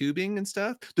mentioned the tubing and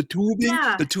stuff. The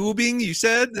tubing, you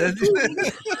said.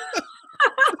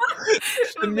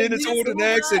 The Minnesotan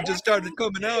accent just started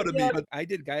coming out of me. But I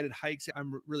did guided hikes.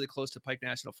 I'm really close to Pike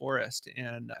National Forest,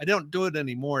 and I don't do it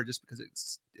anymore just because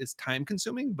it's time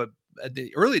consuming. But at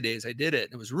the early days, I did it.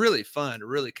 It was really fun to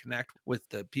really connect with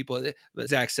the people. As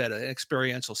Zach said, an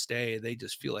experiential stay. They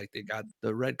just feel like they got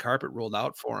the red carpet rolled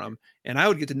out for them, and I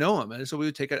would get to know them. And so I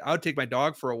would take my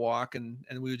dog for a walk, and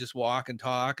we would just walk and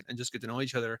talk and just get to know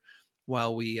each other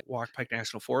while we walked Pike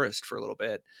National Forest for a little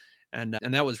bit. And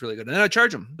that was really good. And then I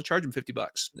charge them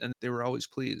 $50, and they were always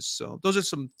pleased. So those are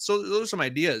some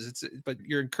ideas. But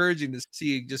you're encouraging to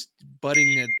see just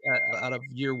budding it out of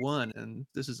year one, and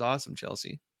this is awesome,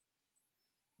 Chelsea.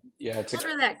 Yeah, Thanks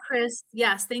for that, Chris.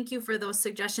 Yes, thank you for those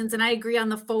suggestions. And I agree on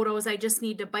the photos. I just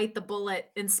need to bite the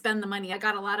bullet and spend the money. I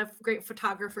got a lot of great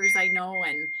photographers I know,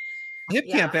 and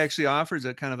HipCamp actually offers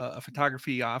a kind of a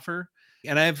photography offer.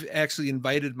 And I've actually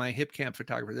invited my HipCamp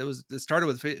photographer. It started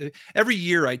with every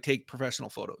year I take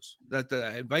professional photos.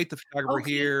 I invite the photographer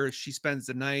here. She spends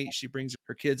the night. She brings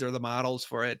her kids are the models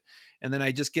for it. And then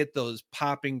I just get those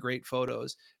popping great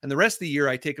photos. And the rest of the year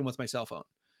I take them with my cell phone.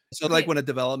 So like when a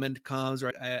development comes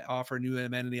or I offer a new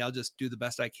amenity, I'll just do the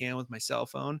best I can with my cell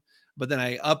phone. But then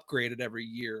I upgrade it every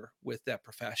year with that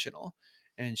professional.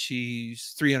 And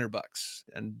she's $300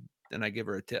 and I give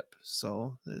her a tip.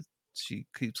 So she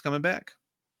keeps coming back.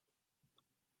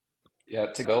 Yeah,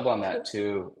 to build on that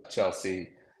too,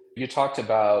 Chelsea, you talked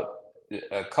about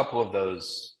a couple of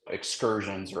those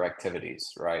excursions or activities,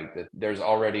 right? That there's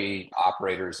already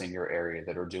operators in your area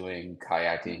that are doing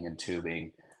kayaking and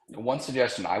tubing. One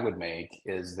suggestion I would make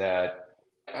is that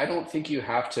I don't think you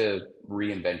have to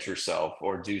reinvent yourself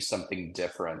or do something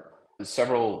different.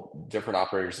 Several different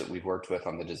operators that we've worked with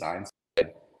on the design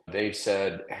side, they've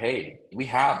said, hey, we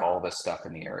have all this stuff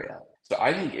in the area. So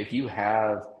I think if you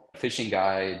have fishing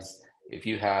guides, if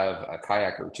you have a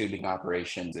kayak or tubing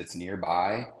operations that's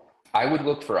nearby, I would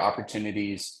look for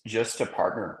opportunities just to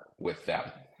partner with them.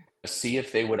 See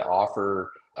if they would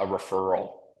offer a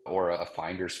referral or a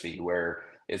finder's fee where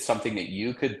it's something that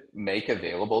you could make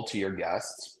available to your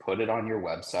guests, put it on your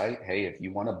website. Hey, if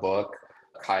you want to book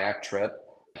a kayak trip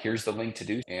Here's the link to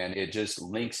do. And it just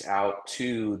links out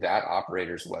to that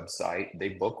operator's website. They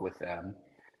book with them.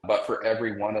 But for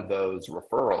every one of those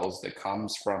referrals that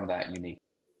comes from that unique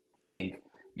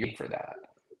you for that.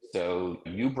 So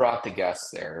you brought the guests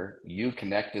there, you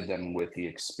connected them with the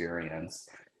experience.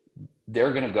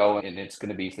 They're going to go and it's going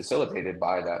to be facilitated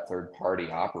by that third party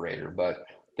operator, but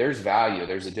there's value,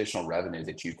 there's additional revenue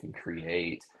that you can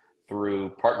create through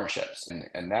partnerships.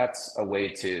 And that's a way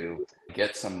to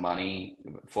get some money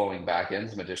flowing back in,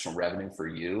 some additional revenue for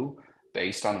you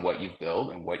based on what you've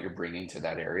built and what you're bringing to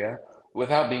that area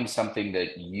without being something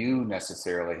that you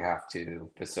necessarily have to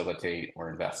facilitate or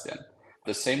invest in.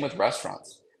 The same with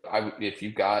restaurants. If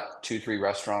you've got 2-3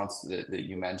 restaurants that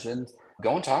you mentioned,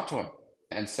 go and talk to them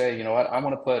and say, you know what, I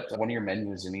want to put one of your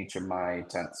menus in each of my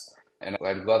tents. And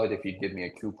I'd love it if you'd give me a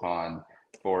coupon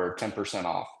for 10%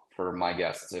 off for my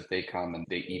guests if they come and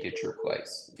they eat at your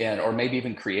place. Or maybe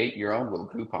even create your own little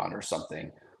coupon or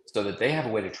something so that they have a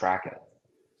way to track it.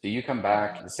 So you come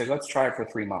back and say, let's try it for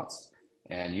 3 months.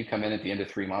 And you come in at the end of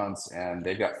 3 months and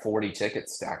they've got 40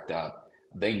 tickets stacked up.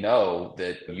 They know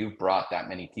that you've brought that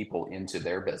many people into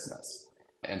their business.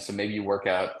 And so maybe you work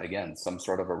out, again, some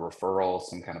sort of a referral,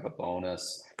 some kind of a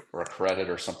bonus or a credit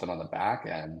or something on the back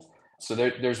end. So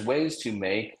there's ways to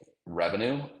make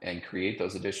revenue and create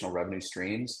those additional revenue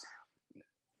streams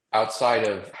outside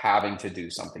of having to do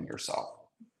something yourself.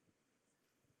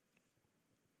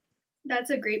 That's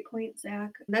a great point,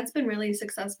 Zach. That's been really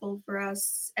successful for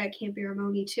us at Camp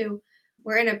Iramoni too.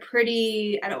 We're in a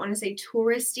pretty, I don't want to say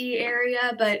touristy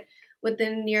area, but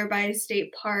within nearby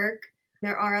state park,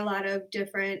 there are a lot of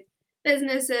different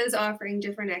businesses offering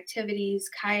different activities,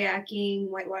 kayaking,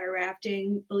 whitewater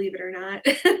rafting, believe it or not.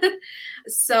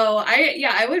 So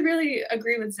I would really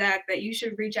agree with Zach that you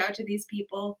should reach out to these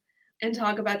people and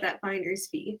talk about that finder's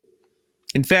fee.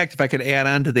 In fact, if I could add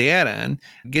on to the add-on,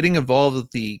 getting involved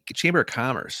with the Chamber of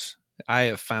Commerce, I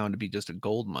have found to be just a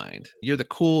gold mine. You're the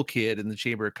cool kid in the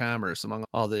Chamber of Commerce among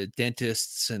all the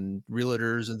dentists and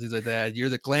realtors and things like that. You're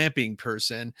the glamping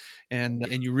person, and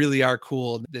you really are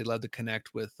cool. They love to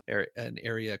connect with an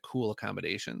area cool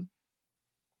accommodation.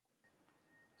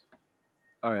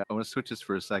 All right, I want to switch this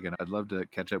for a second. I'd love to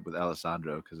catch up with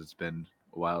Alessandro because it's been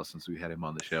a while since we had him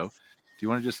on the show. Do you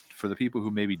want to just, for the people who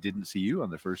maybe didn't see you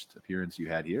on the first appearance you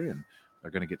had here and are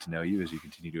going to get to know you as you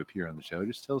continue to appear on the show,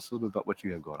 just tell us a little bit about what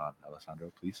you have going on,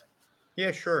 Alessandro, please.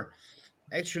 Yeah, sure.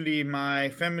 Actually, my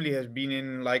family has been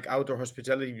in like outdoor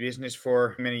hospitality business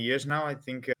for many years now. I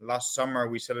think last summer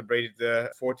we celebrated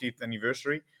the 40th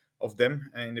anniversary of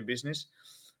them in the business.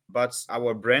 But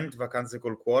our brand, Vacanze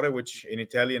col Cuore, which in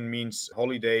Italian means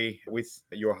holiday with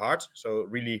your heart, so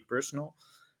really personal,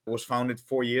 was founded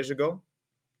 4 years ago.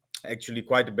 Actually,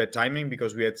 quite a bad timing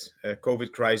because we had a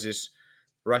COVID crisis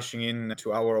rushing in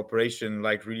to our operation,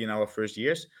 like really in our first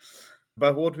years.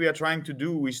 But what we are trying to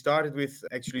do, we started with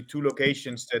actually 2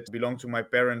 locations that belonged to my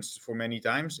parents for many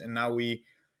times. And now we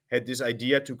had this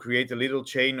idea to create a little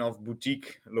chain of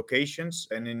boutique locations.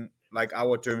 And in like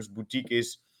our terms, boutique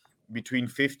is between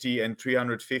 50 and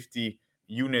 350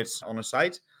 units on a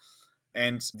site.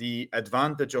 And the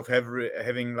advantage of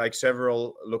having like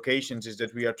several locations is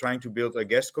that we are trying to build a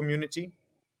guest community.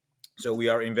 So we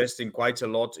are investing quite a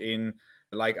lot in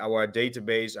like our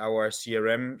database, our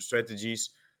CRM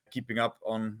strategies, keeping up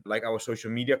on like our social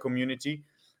media community.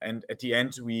 And at the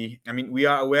end, we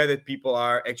are aware that people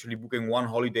are actually booking one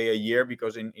holiday a year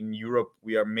because in Europe,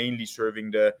 we are mainly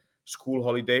serving the school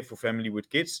holiday for family with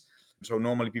kids. So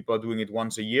normally people are doing it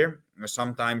once a year.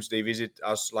 Sometimes they visit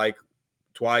us like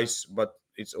twice, but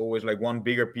it's always like one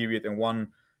bigger period and one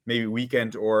maybe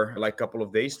weekend or like couple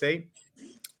of days stay.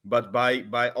 But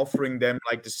by offering them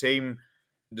like the same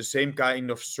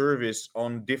kind of service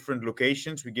on different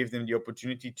locations, we give them the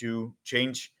opportunity to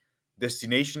change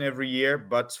destination every year,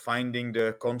 but finding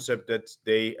the concept that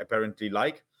they apparently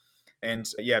like. And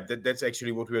that's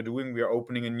actually what we are doing. We are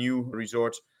opening a new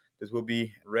resort that will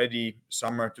be ready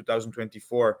summer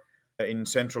 2024 in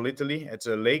central Italy. It's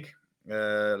a lake,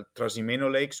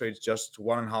 Trasimeno Lake, so it's just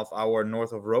 1.5 hour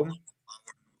north of Rome.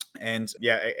 And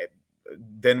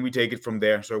then we take it from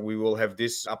there. So we will have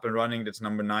this up and running. That's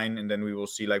number 9, and then we will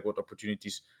see like what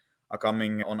opportunities are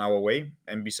coming on our way.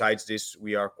 And besides this,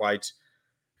 we are quite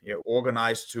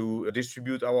organized to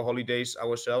distribute our holidays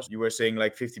ourselves. You were saying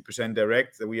like 50%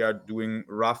 direct. We are doing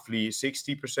roughly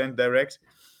 60% direct.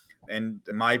 And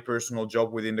my personal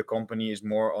job within the company is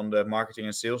more on the marketing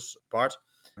and sales part.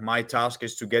 My task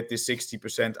is to get this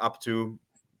 60% up to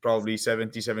probably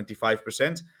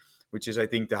 75%, which is, I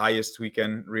think, the highest we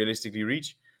can realistically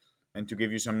reach. And to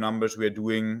give you some numbers, we are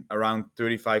doing around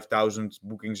 35,000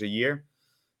 bookings a year.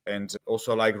 and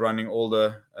also like running all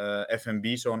the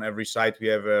F&B. So on every site we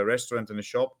have a restaurant and a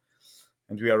shop,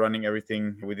 and we are running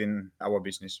everything within our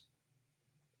business.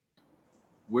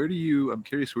 I'm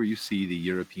curious where you see the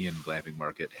European glamping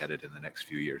market headed in the next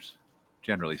few years,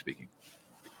 generally speaking.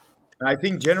 I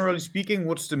think generally speaking,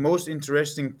 what's the most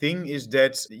interesting thing is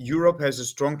that Europe has a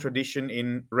strong tradition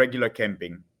in regular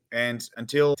camping. And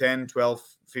until 10, 12,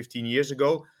 15 years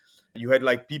ago, you had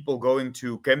like people going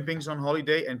to campings on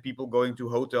holiday and people going to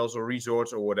hotels or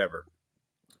resorts or whatever.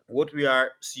 What we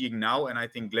are seeing now, and I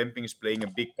think glamping is playing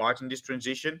a big part in this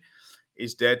transition,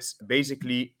 is that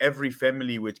basically every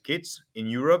family with kids in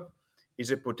Europe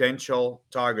is a potential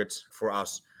target for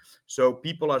us. So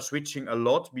people are switching a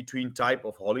lot between type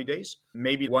of holidays.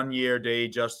 Maybe one year they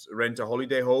just rent a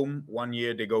holiday home, one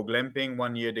year they go glamping,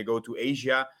 one year they go to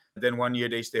Asia, then one year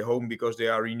they stay home because they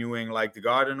are renewing like the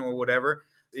garden or whatever.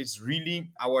 It's really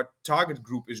our target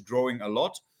group is growing a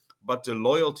lot, but the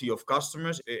loyalty of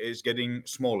customers is getting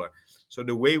smaller. So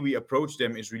the way we approach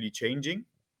them is really changing.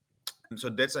 And so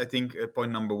that's, I think,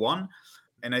 point number one.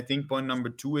 And I think point number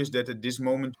two is that at this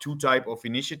moment, two type of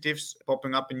initiatives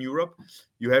popping up in Europe.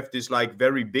 You have this like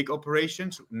very big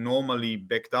operations, normally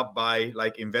backed up by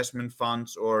like investment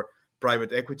funds or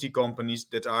private equity companies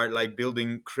that are like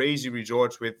building crazy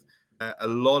resorts with a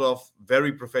lot of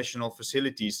very professional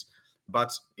facilities.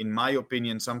 But in my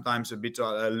opinion, sometimes a bit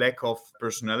a lack of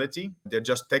personality. They're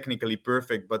just technically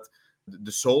perfect, but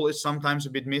the soul is sometimes a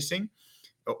bit missing,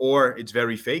 or it's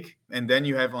very fake. And then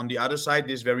you have on the other side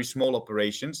these very small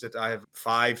operations that I have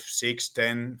 5, 6,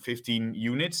 10, 15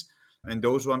 units, and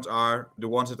those ones are the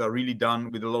ones that are really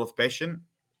done with a lot of passion.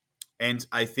 And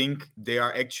I think they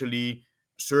are actually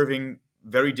serving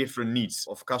very different needs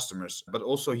of customers. But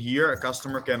also here a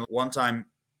customer can one time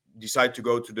decide to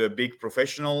go to the big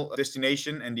professional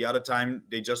destination, and the other time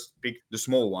they just pick the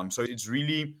small one. So it's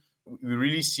really, we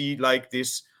really see like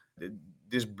this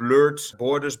blurred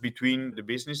borders between the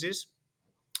businesses.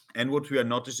 And what we are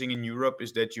noticing in Europe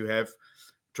is that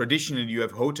traditionally you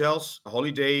have hotels,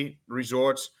 holiday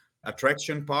resorts,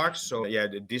 attraction parks, so yeah,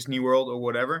 the Disney World or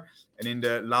whatever. And in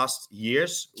the last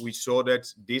years we saw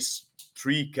that these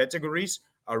three categories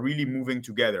are really moving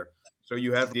together. So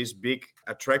you have these big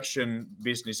attraction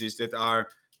businesses that are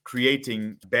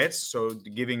creating beds, so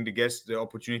giving the guests the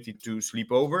opportunity to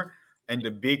sleep over, and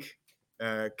the big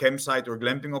campsite or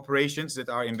glamping operations that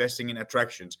are investing in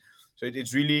attractions. So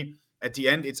it's really, at the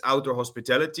end, it's outdoor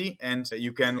hospitality, and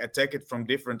you can attack it from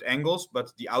different angles,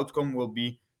 but the outcome will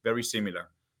be very similar.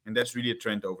 And that's really a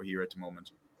trend over here at the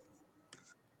moment.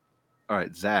 All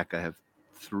right, Zach, I have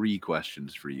 3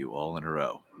 questions for you all in a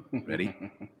row. Ready?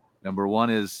 Number 1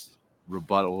 is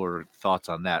rebuttal or thoughts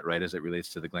on that, right, as it relates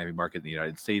to the glamping market in the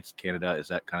United States, Canada. Is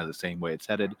that kind of the same way it's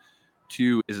headed?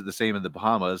 2, is it the same in the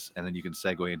Bahamas? And then you can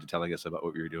segue into telling us about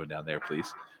what you're doing down there,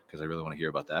 please, because I really want to hear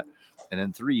about that. And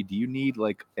then 3, do you need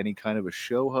like any kind of a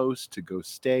show host to go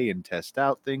stay and test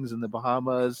out things in the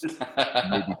Bahamas?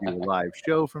 Maybe do a live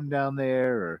show from down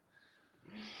there? Or...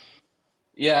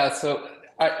 Yeah, so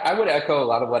I would echo a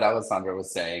lot of what Alessandro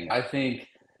was saying. I think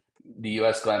the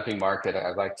US glamping market,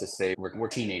 I'd like to say we're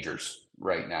teenagers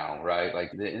right now, right?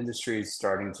 Like the industry is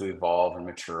starting to evolve and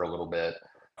mature a little bit,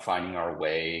 finding our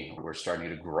way. We're starting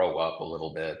to grow up a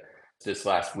little bit. This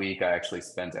last week, I actually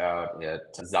spent out at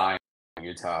Zion,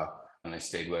 Utah, and I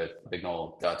stayed with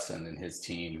Bignell Dutson and his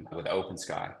team with Open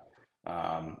Sky.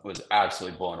 Was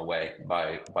absolutely blown away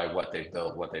by what they've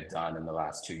built, what they've done in the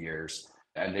last 2 years.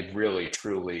 And they've really,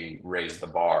 truly raised the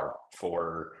bar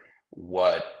for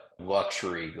what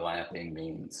luxury glamping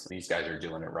means. These guys are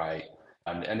doing it right,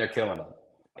 and they're killing it.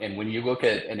 And when you look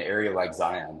at an area like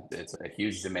Zion, it's a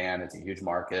huge demand, it's a huge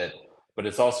market, but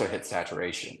it's also hit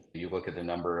saturation. You look at the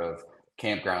number of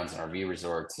campgrounds and RV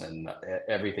resorts and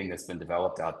everything that's been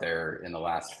developed out there in the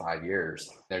last 5 years.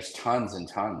 There's tons and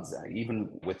tons, even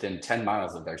within 10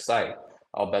 miles of their site.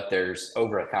 I'll bet there's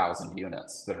over 1,000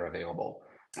 units that are available.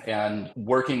 And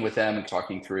working with them and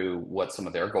talking through what some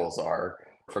of their goals are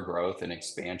for growth and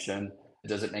expansion,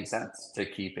 does it make sense to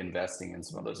keep investing in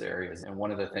some of those areas? And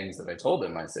one of the things that I told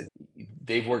them, I said,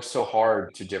 they've worked so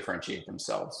hard to differentiate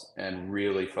themselves and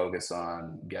really focus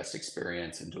on guest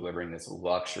experience and delivering this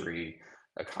luxury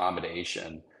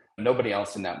accommodation. Nobody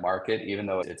else in that market, even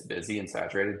though it's busy and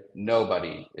saturated,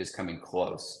 nobody is coming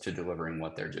close to delivering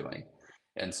what they're doing.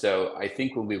 And so I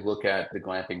think when we look at the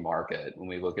glamping market, when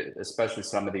we look at especially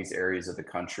some of these areas of the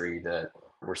country that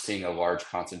we're seeing a large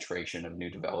concentration of new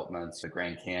developments, the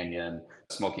Grand Canyon,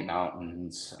 Smoky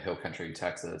Mountains, Hill Country in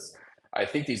Texas, I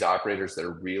think these operators that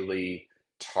are really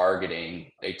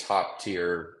targeting a top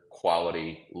tier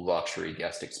quality luxury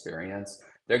guest experience,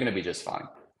 they're going to be just fine.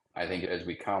 I think as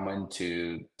we come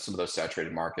into some of those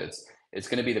saturated markets, it's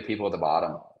going to be the people at the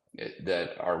bottom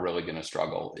that are really going to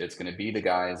struggle. It's going to be the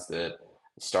guys that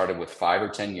started with 5 or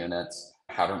 10 units,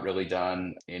 haven't really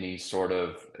done any sort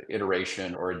of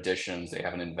iteration or additions. They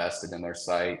haven't invested in their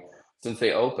site since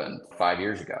they opened 5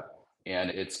 years ago. And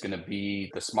it's going to be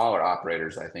the smaller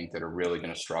operators, I think, that are really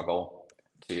going to struggle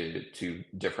to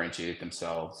differentiate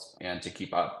themselves and to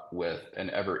keep up with an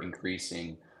ever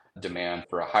increasing demand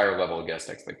for a higher level of guest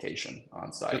expectation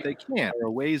on site. But they can't. There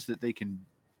are ways that they can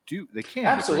do. They can.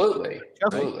 Absolutely.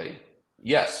 Absolutely.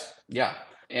 Yes. Yeah.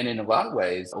 And in a lot of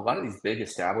ways, a lot of these big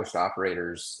established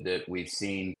operators that we've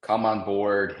seen come on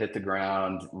board, hit the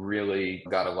ground, really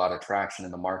got a lot of traction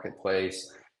in the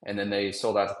marketplace, and then they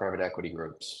sold out to private equity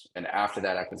groups. And after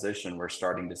that acquisition, we're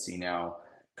starting to see now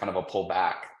kind of a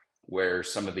pullback where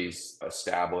some of these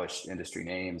established industry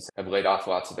names have laid off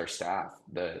lots of their staff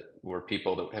that were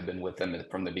people that have been with them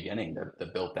from the beginning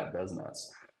that built that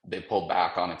business. They pulled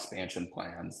back on expansion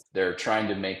plans. They're trying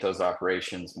to make those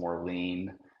operations more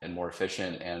lean and more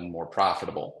efficient and more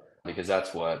profitable because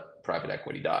that's what private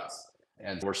equity does.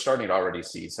 And we're starting to already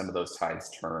see some of those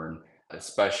tides turn,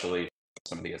 especially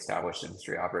some of the established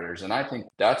industry operators. And I think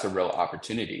that's a real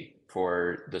opportunity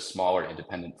for the smaller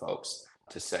independent folks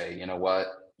to say, you know what,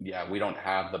 yeah, we don't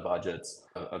have the budgets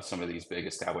of some of these big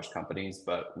established companies,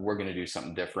 but we're going to do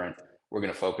something different. We're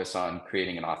going to focus on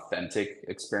creating an authentic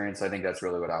experience. I think that's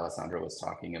really what Alessandro was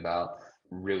talking about,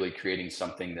 really creating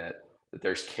something that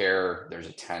there's care, there's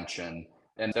attention.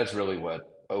 And that's really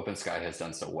what Open Sky has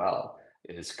done so well,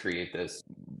 is create this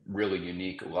really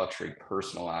unique luxury,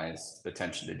 personalized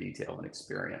attention to detail and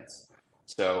experience.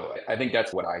 So I think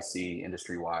that's what I see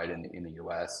industry-wide in the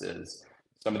US is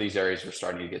some of these areas are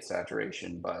starting to get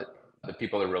saturation, but the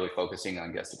people that are really focusing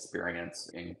on guest experience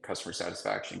and customer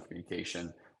satisfaction,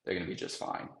 communication, they're going to be just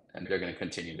fine. And they're going to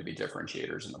continue to be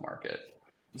differentiators in the market.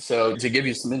 So to give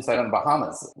you some insight on the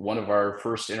Bahamas, one of our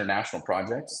first international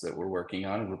projects that we're working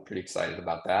on, we're pretty excited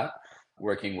about that,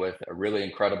 working with a really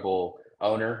incredible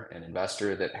owner and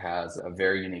investor that has a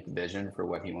very unique vision for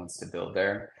what he wants to build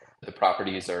there. The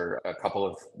properties are a couple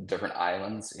of different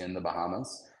islands in the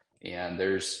Bahamas. And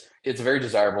it's a very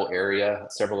desirable area.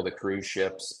 Several of the cruise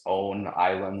ships own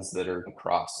islands that are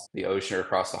across the ocean or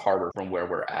across the harbor from where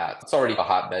we're at. It's already a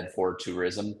hotbed for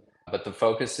tourism, but the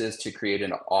focus is to create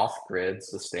an off-grid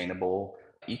sustainable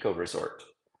eco resort.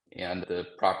 And the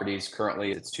properties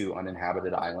currently, it's 2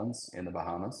 uninhabited islands in the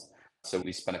Bahamas. So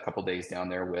we spent a couple days down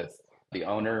there with the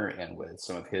owner and with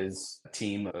some of his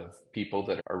team of people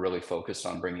that are really focused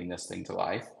on bringing this thing to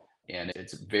life. And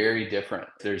it's very different.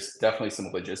 There's definitely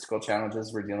some logistical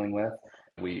challenges we're dealing with.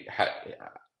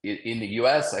 In the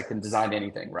US, I can design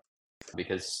anything, right?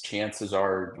 Because chances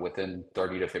are within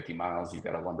 30 to 50 miles, you've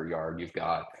got a lumber yard, you've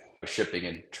got shipping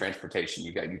and transportation,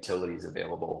 you've got utilities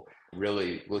available.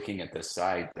 Really looking at this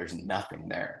site, there's nothing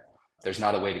there. There's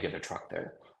not a way to get a truck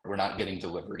there. We're not getting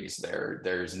deliveries there.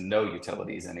 There's no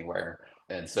utilities anywhere.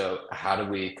 And so how do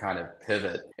we kind of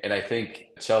pivot? And I think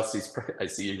Chelsea's, I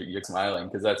see you're smiling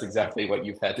because that's exactly what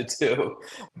you've had to do.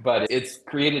 But it's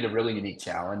created a really unique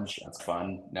challenge. It's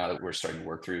fun now that we're starting to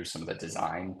work through some of the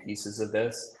design pieces of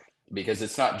this, because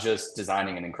it's not just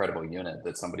designing an incredible unit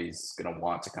that somebody's going to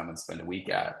want to come and spend a week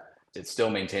at. It's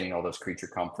still maintaining all those creature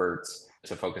comforts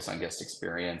to focus on guest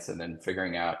experience and then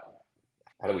figuring out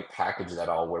how do we package that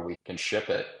all where we can ship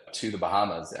it to the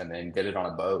Bahamas and then get it on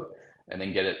a boat and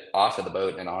then get it off of the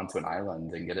boat and onto an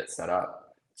island and get it set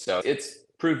up. So it's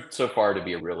proved so far to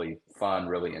be a really fun,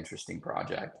 really interesting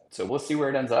project. So we'll see where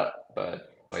it ends up.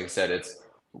 But like I said, it's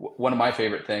one of my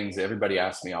favorite things. Everybody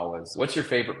asks me always, what's your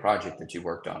favorite project that you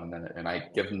worked on? And I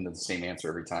give them the same answer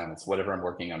every time. It's whatever I'm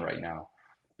working on right now,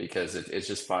 because it's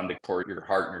just fun to pour your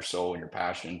heart and your soul and your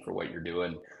passion for what you're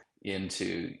doing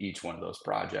into each one of those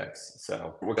projects.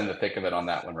 So we're in the thick of it on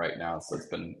that one right now. So it's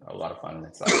been a lot of fun and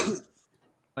exciting.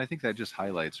 I think that just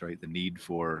highlights, right, the need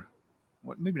for,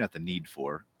 maybe not the need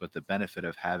for, but the benefit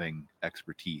of having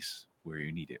expertise where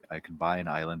you need it. I can buy an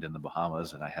island in the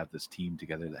Bahamas and I have this team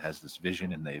together that has this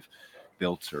vision and they've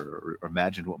built or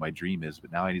imagined what my dream is,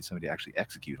 but now I need somebody to actually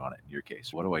execute on it. In your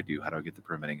case, what do I do? How do I get the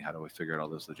permitting? How do I figure out all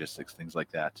those logistics, things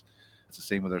like that? It's the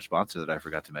same with our sponsor that I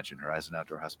forgot to mention, Horizon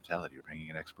Outdoor Hospitality. We're bringing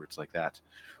in experts like that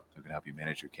who can help you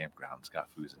manage your campground. Scott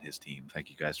Foos and his team. Thank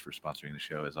you guys for sponsoring the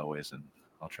show as always, and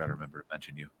I'll try to remember to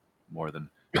mention you more than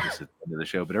just at the end of the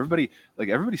show. But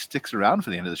everybody sticks around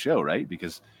for the end of the show, right?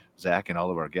 Because Zach and all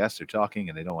of our guests are talking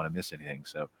and they don't want to miss anything.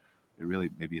 So it really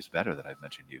maybe it's better that I've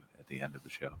mentioned you at the end of the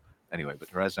show. Anyway, but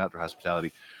Horizon Outdoor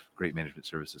Hospitality, great management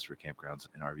services for campgrounds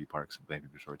and RV parks and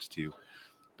glamping resorts too.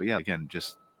 But yeah, again,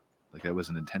 just like that was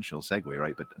an intentional segue,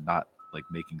 right? But not like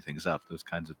making things up. Those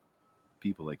kinds of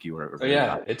people like you are. Oh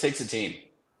yeah, it takes a team,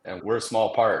 and we're a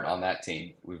small part on that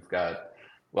team. We've got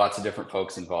lots of different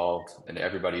folks involved, and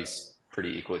everybody's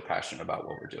pretty equally passionate about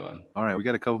what we're doing. All right, we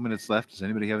got a couple minutes left. Does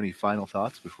anybody have any final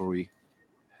thoughts before we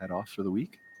head off for the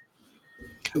week?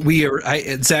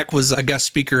 Zach was a guest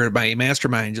speaker at my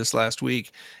mastermind just last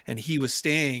week, and he was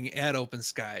staying at Open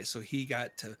Sky, so he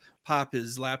got to pop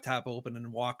his laptop open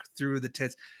and walk through the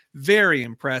tents. Very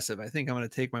impressive. I think I'm going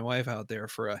to take my wife out there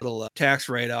for a little tax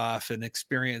write-off and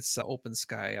experience Open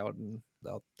Sky out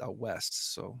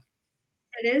west. So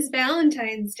it is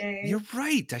Valentine's Day. You're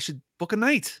right. I should book a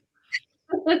night.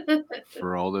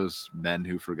 For all those men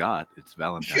who forgot, it's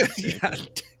Valentine's Day.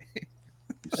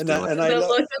 And I the love,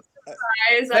 look of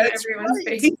surprise on everyone's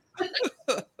face.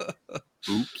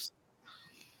 Oops.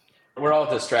 We're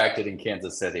all distracted in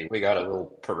Kansas City. We got a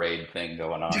little parade thing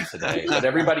going on today, but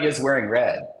everybody is wearing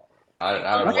red. I don't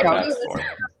know what that's for.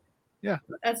 Yeah.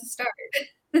 That's a start.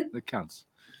 That counts.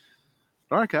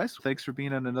 All right, guys. Thanks for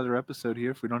being on another episode here.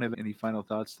 If we don't have any final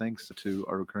thoughts, thanks to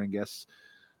our recurring guests,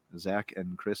 Zach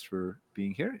and Chris, for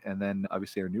being here. And then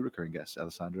obviously our new recurring guests,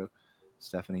 Alessandro,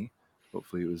 Stephanie.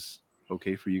 Hopefully it was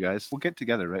okay for you guys. We'll get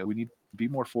together, right? We need to be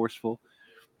more forceful.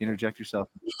 Interject yourself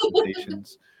in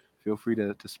conversations. Feel free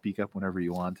to speak up whenever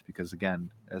you want, because again,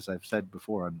 as I've said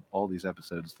before on all these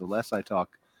episodes, the less I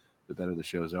talk, the better the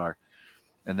shows are.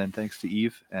 And then thanks to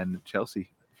Eve and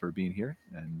Chelsea for being here.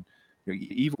 And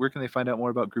Eve, where can they find out more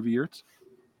about Groovy Yurts?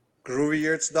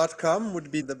 GroovyYurts.com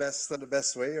would be the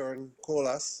best way, or call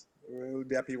us. We'll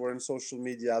be happy. We're on social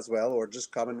media as well, or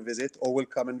just come and visit, or we'll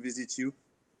come and visit you.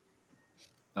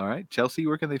 All right. Chelsea,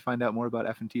 where can they find out more about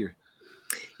F&Tier?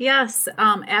 Yes,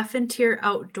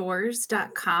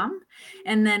 affrontieroutdoors.com.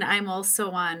 And then I'm also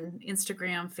on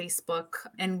Instagram, Facebook,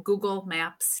 and Google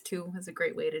Maps too is a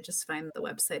great way to just find the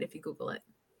website if you Google it.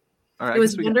 All right, it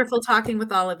was wonderful talking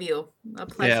with all of you. A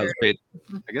pleasure. Yeah, it was great.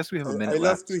 I guess we have a minute left. I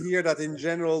love to left. hear that in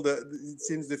general, it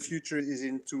seems the future is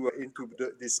into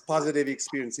this positive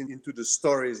experience, into the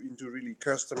stories, into really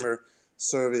customer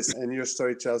service. And your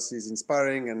story, Chelsea, is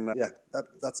inspiring. And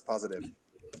that's positive.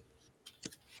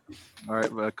 All right,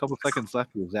 a couple seconds left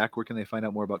here. Zach, where can they find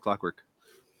out more about Clockwork?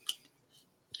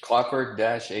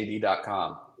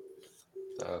 Clockwork-ad.com.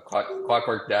 So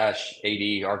clockwork-ad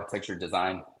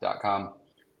architecturedesign.com.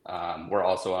 We're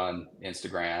also on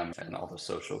Instagram and all the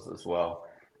socials as well.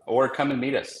 Or come and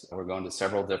meet us. We're going to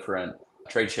several different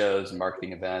trade shows and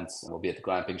marketing events. We'll be at the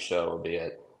Glamping Show. We'll be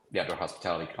at the Outdoor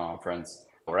Hospitality Conference.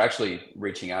 We're actually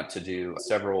reaching out to do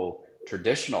several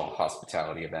traditional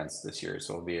hospitality events this year.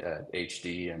 So we'll be at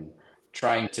HD and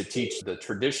trying to teach the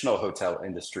traditional hotel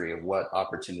industry of what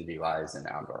opportunity lies in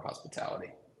outdoor hospitality.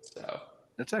 So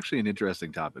that's actually an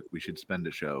interesting topic. We should spend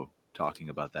a show talking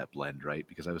about that blend, right?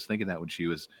 Because I was thinking that when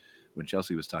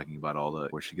Chelsea was talking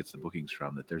about where she gets the bookings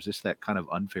from, that there's just that kind of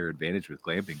unfair advantage with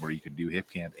glamping where you can do hip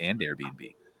camp and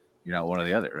Airbnb. You're not one or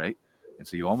the other, right? And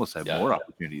so you almost have more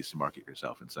opportunities to market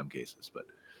yourself in some cases. But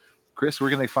Chris, where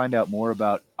can they find out more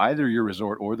about either your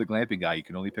resort or the Glamping Guy? You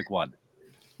can only pick one.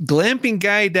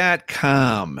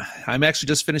 glampingguy.com. I'm actually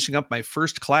just finishing up my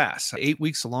first class, 8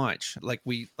 weeks of launch,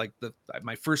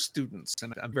 my first students,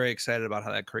 and I'm very excited about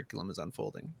how that curriculum is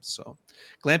unfolding. So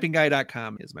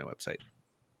glampingguy.com is my website.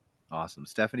 Awesome.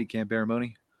 Stephanie, Camp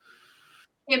Aramoni?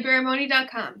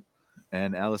 CampAramoni.com.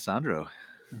 And Alessandro?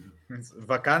 It's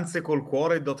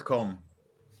vacanzecolcuore.com.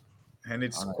 And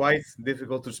it's quite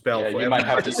difficult to spell. Yeah, you might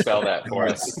have to spell that for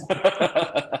us.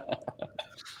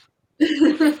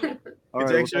 It's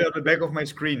actually on the back of my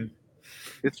screen.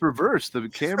 It's reversed. The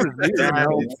camera's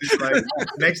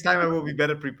next time I will be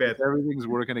better prepared. Everything's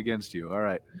working against you. All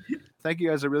right. Thank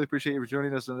you guys. I really appreciate you for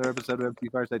joining us on another episode of MC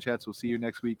Fireside Chats. We'll see you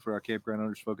next week for our Campground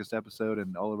Owners Focused episode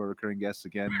and all of our recurring guests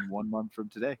again 1 month from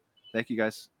today. Thank you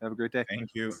guys. Have a great day.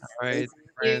 Thank you. All right.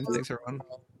 Thanks, everyone.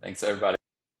 Thanks, everybody.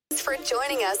 Thanks for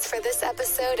joining us for this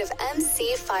episode of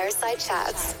MC Fireside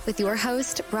Chats with your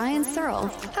host, Brian Searle.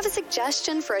 Have a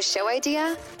suggestion for a show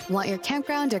idea? Want your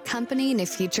campground or company in a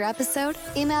future episode?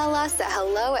 Email us at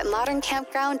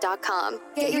hello@moderncampground.com.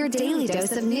 Get your daily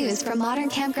dose of news from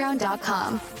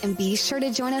moderncampground.com. And be sure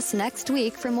to join us next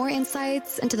week for more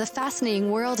insights into the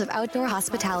fascinating world of outdoor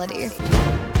hospitality.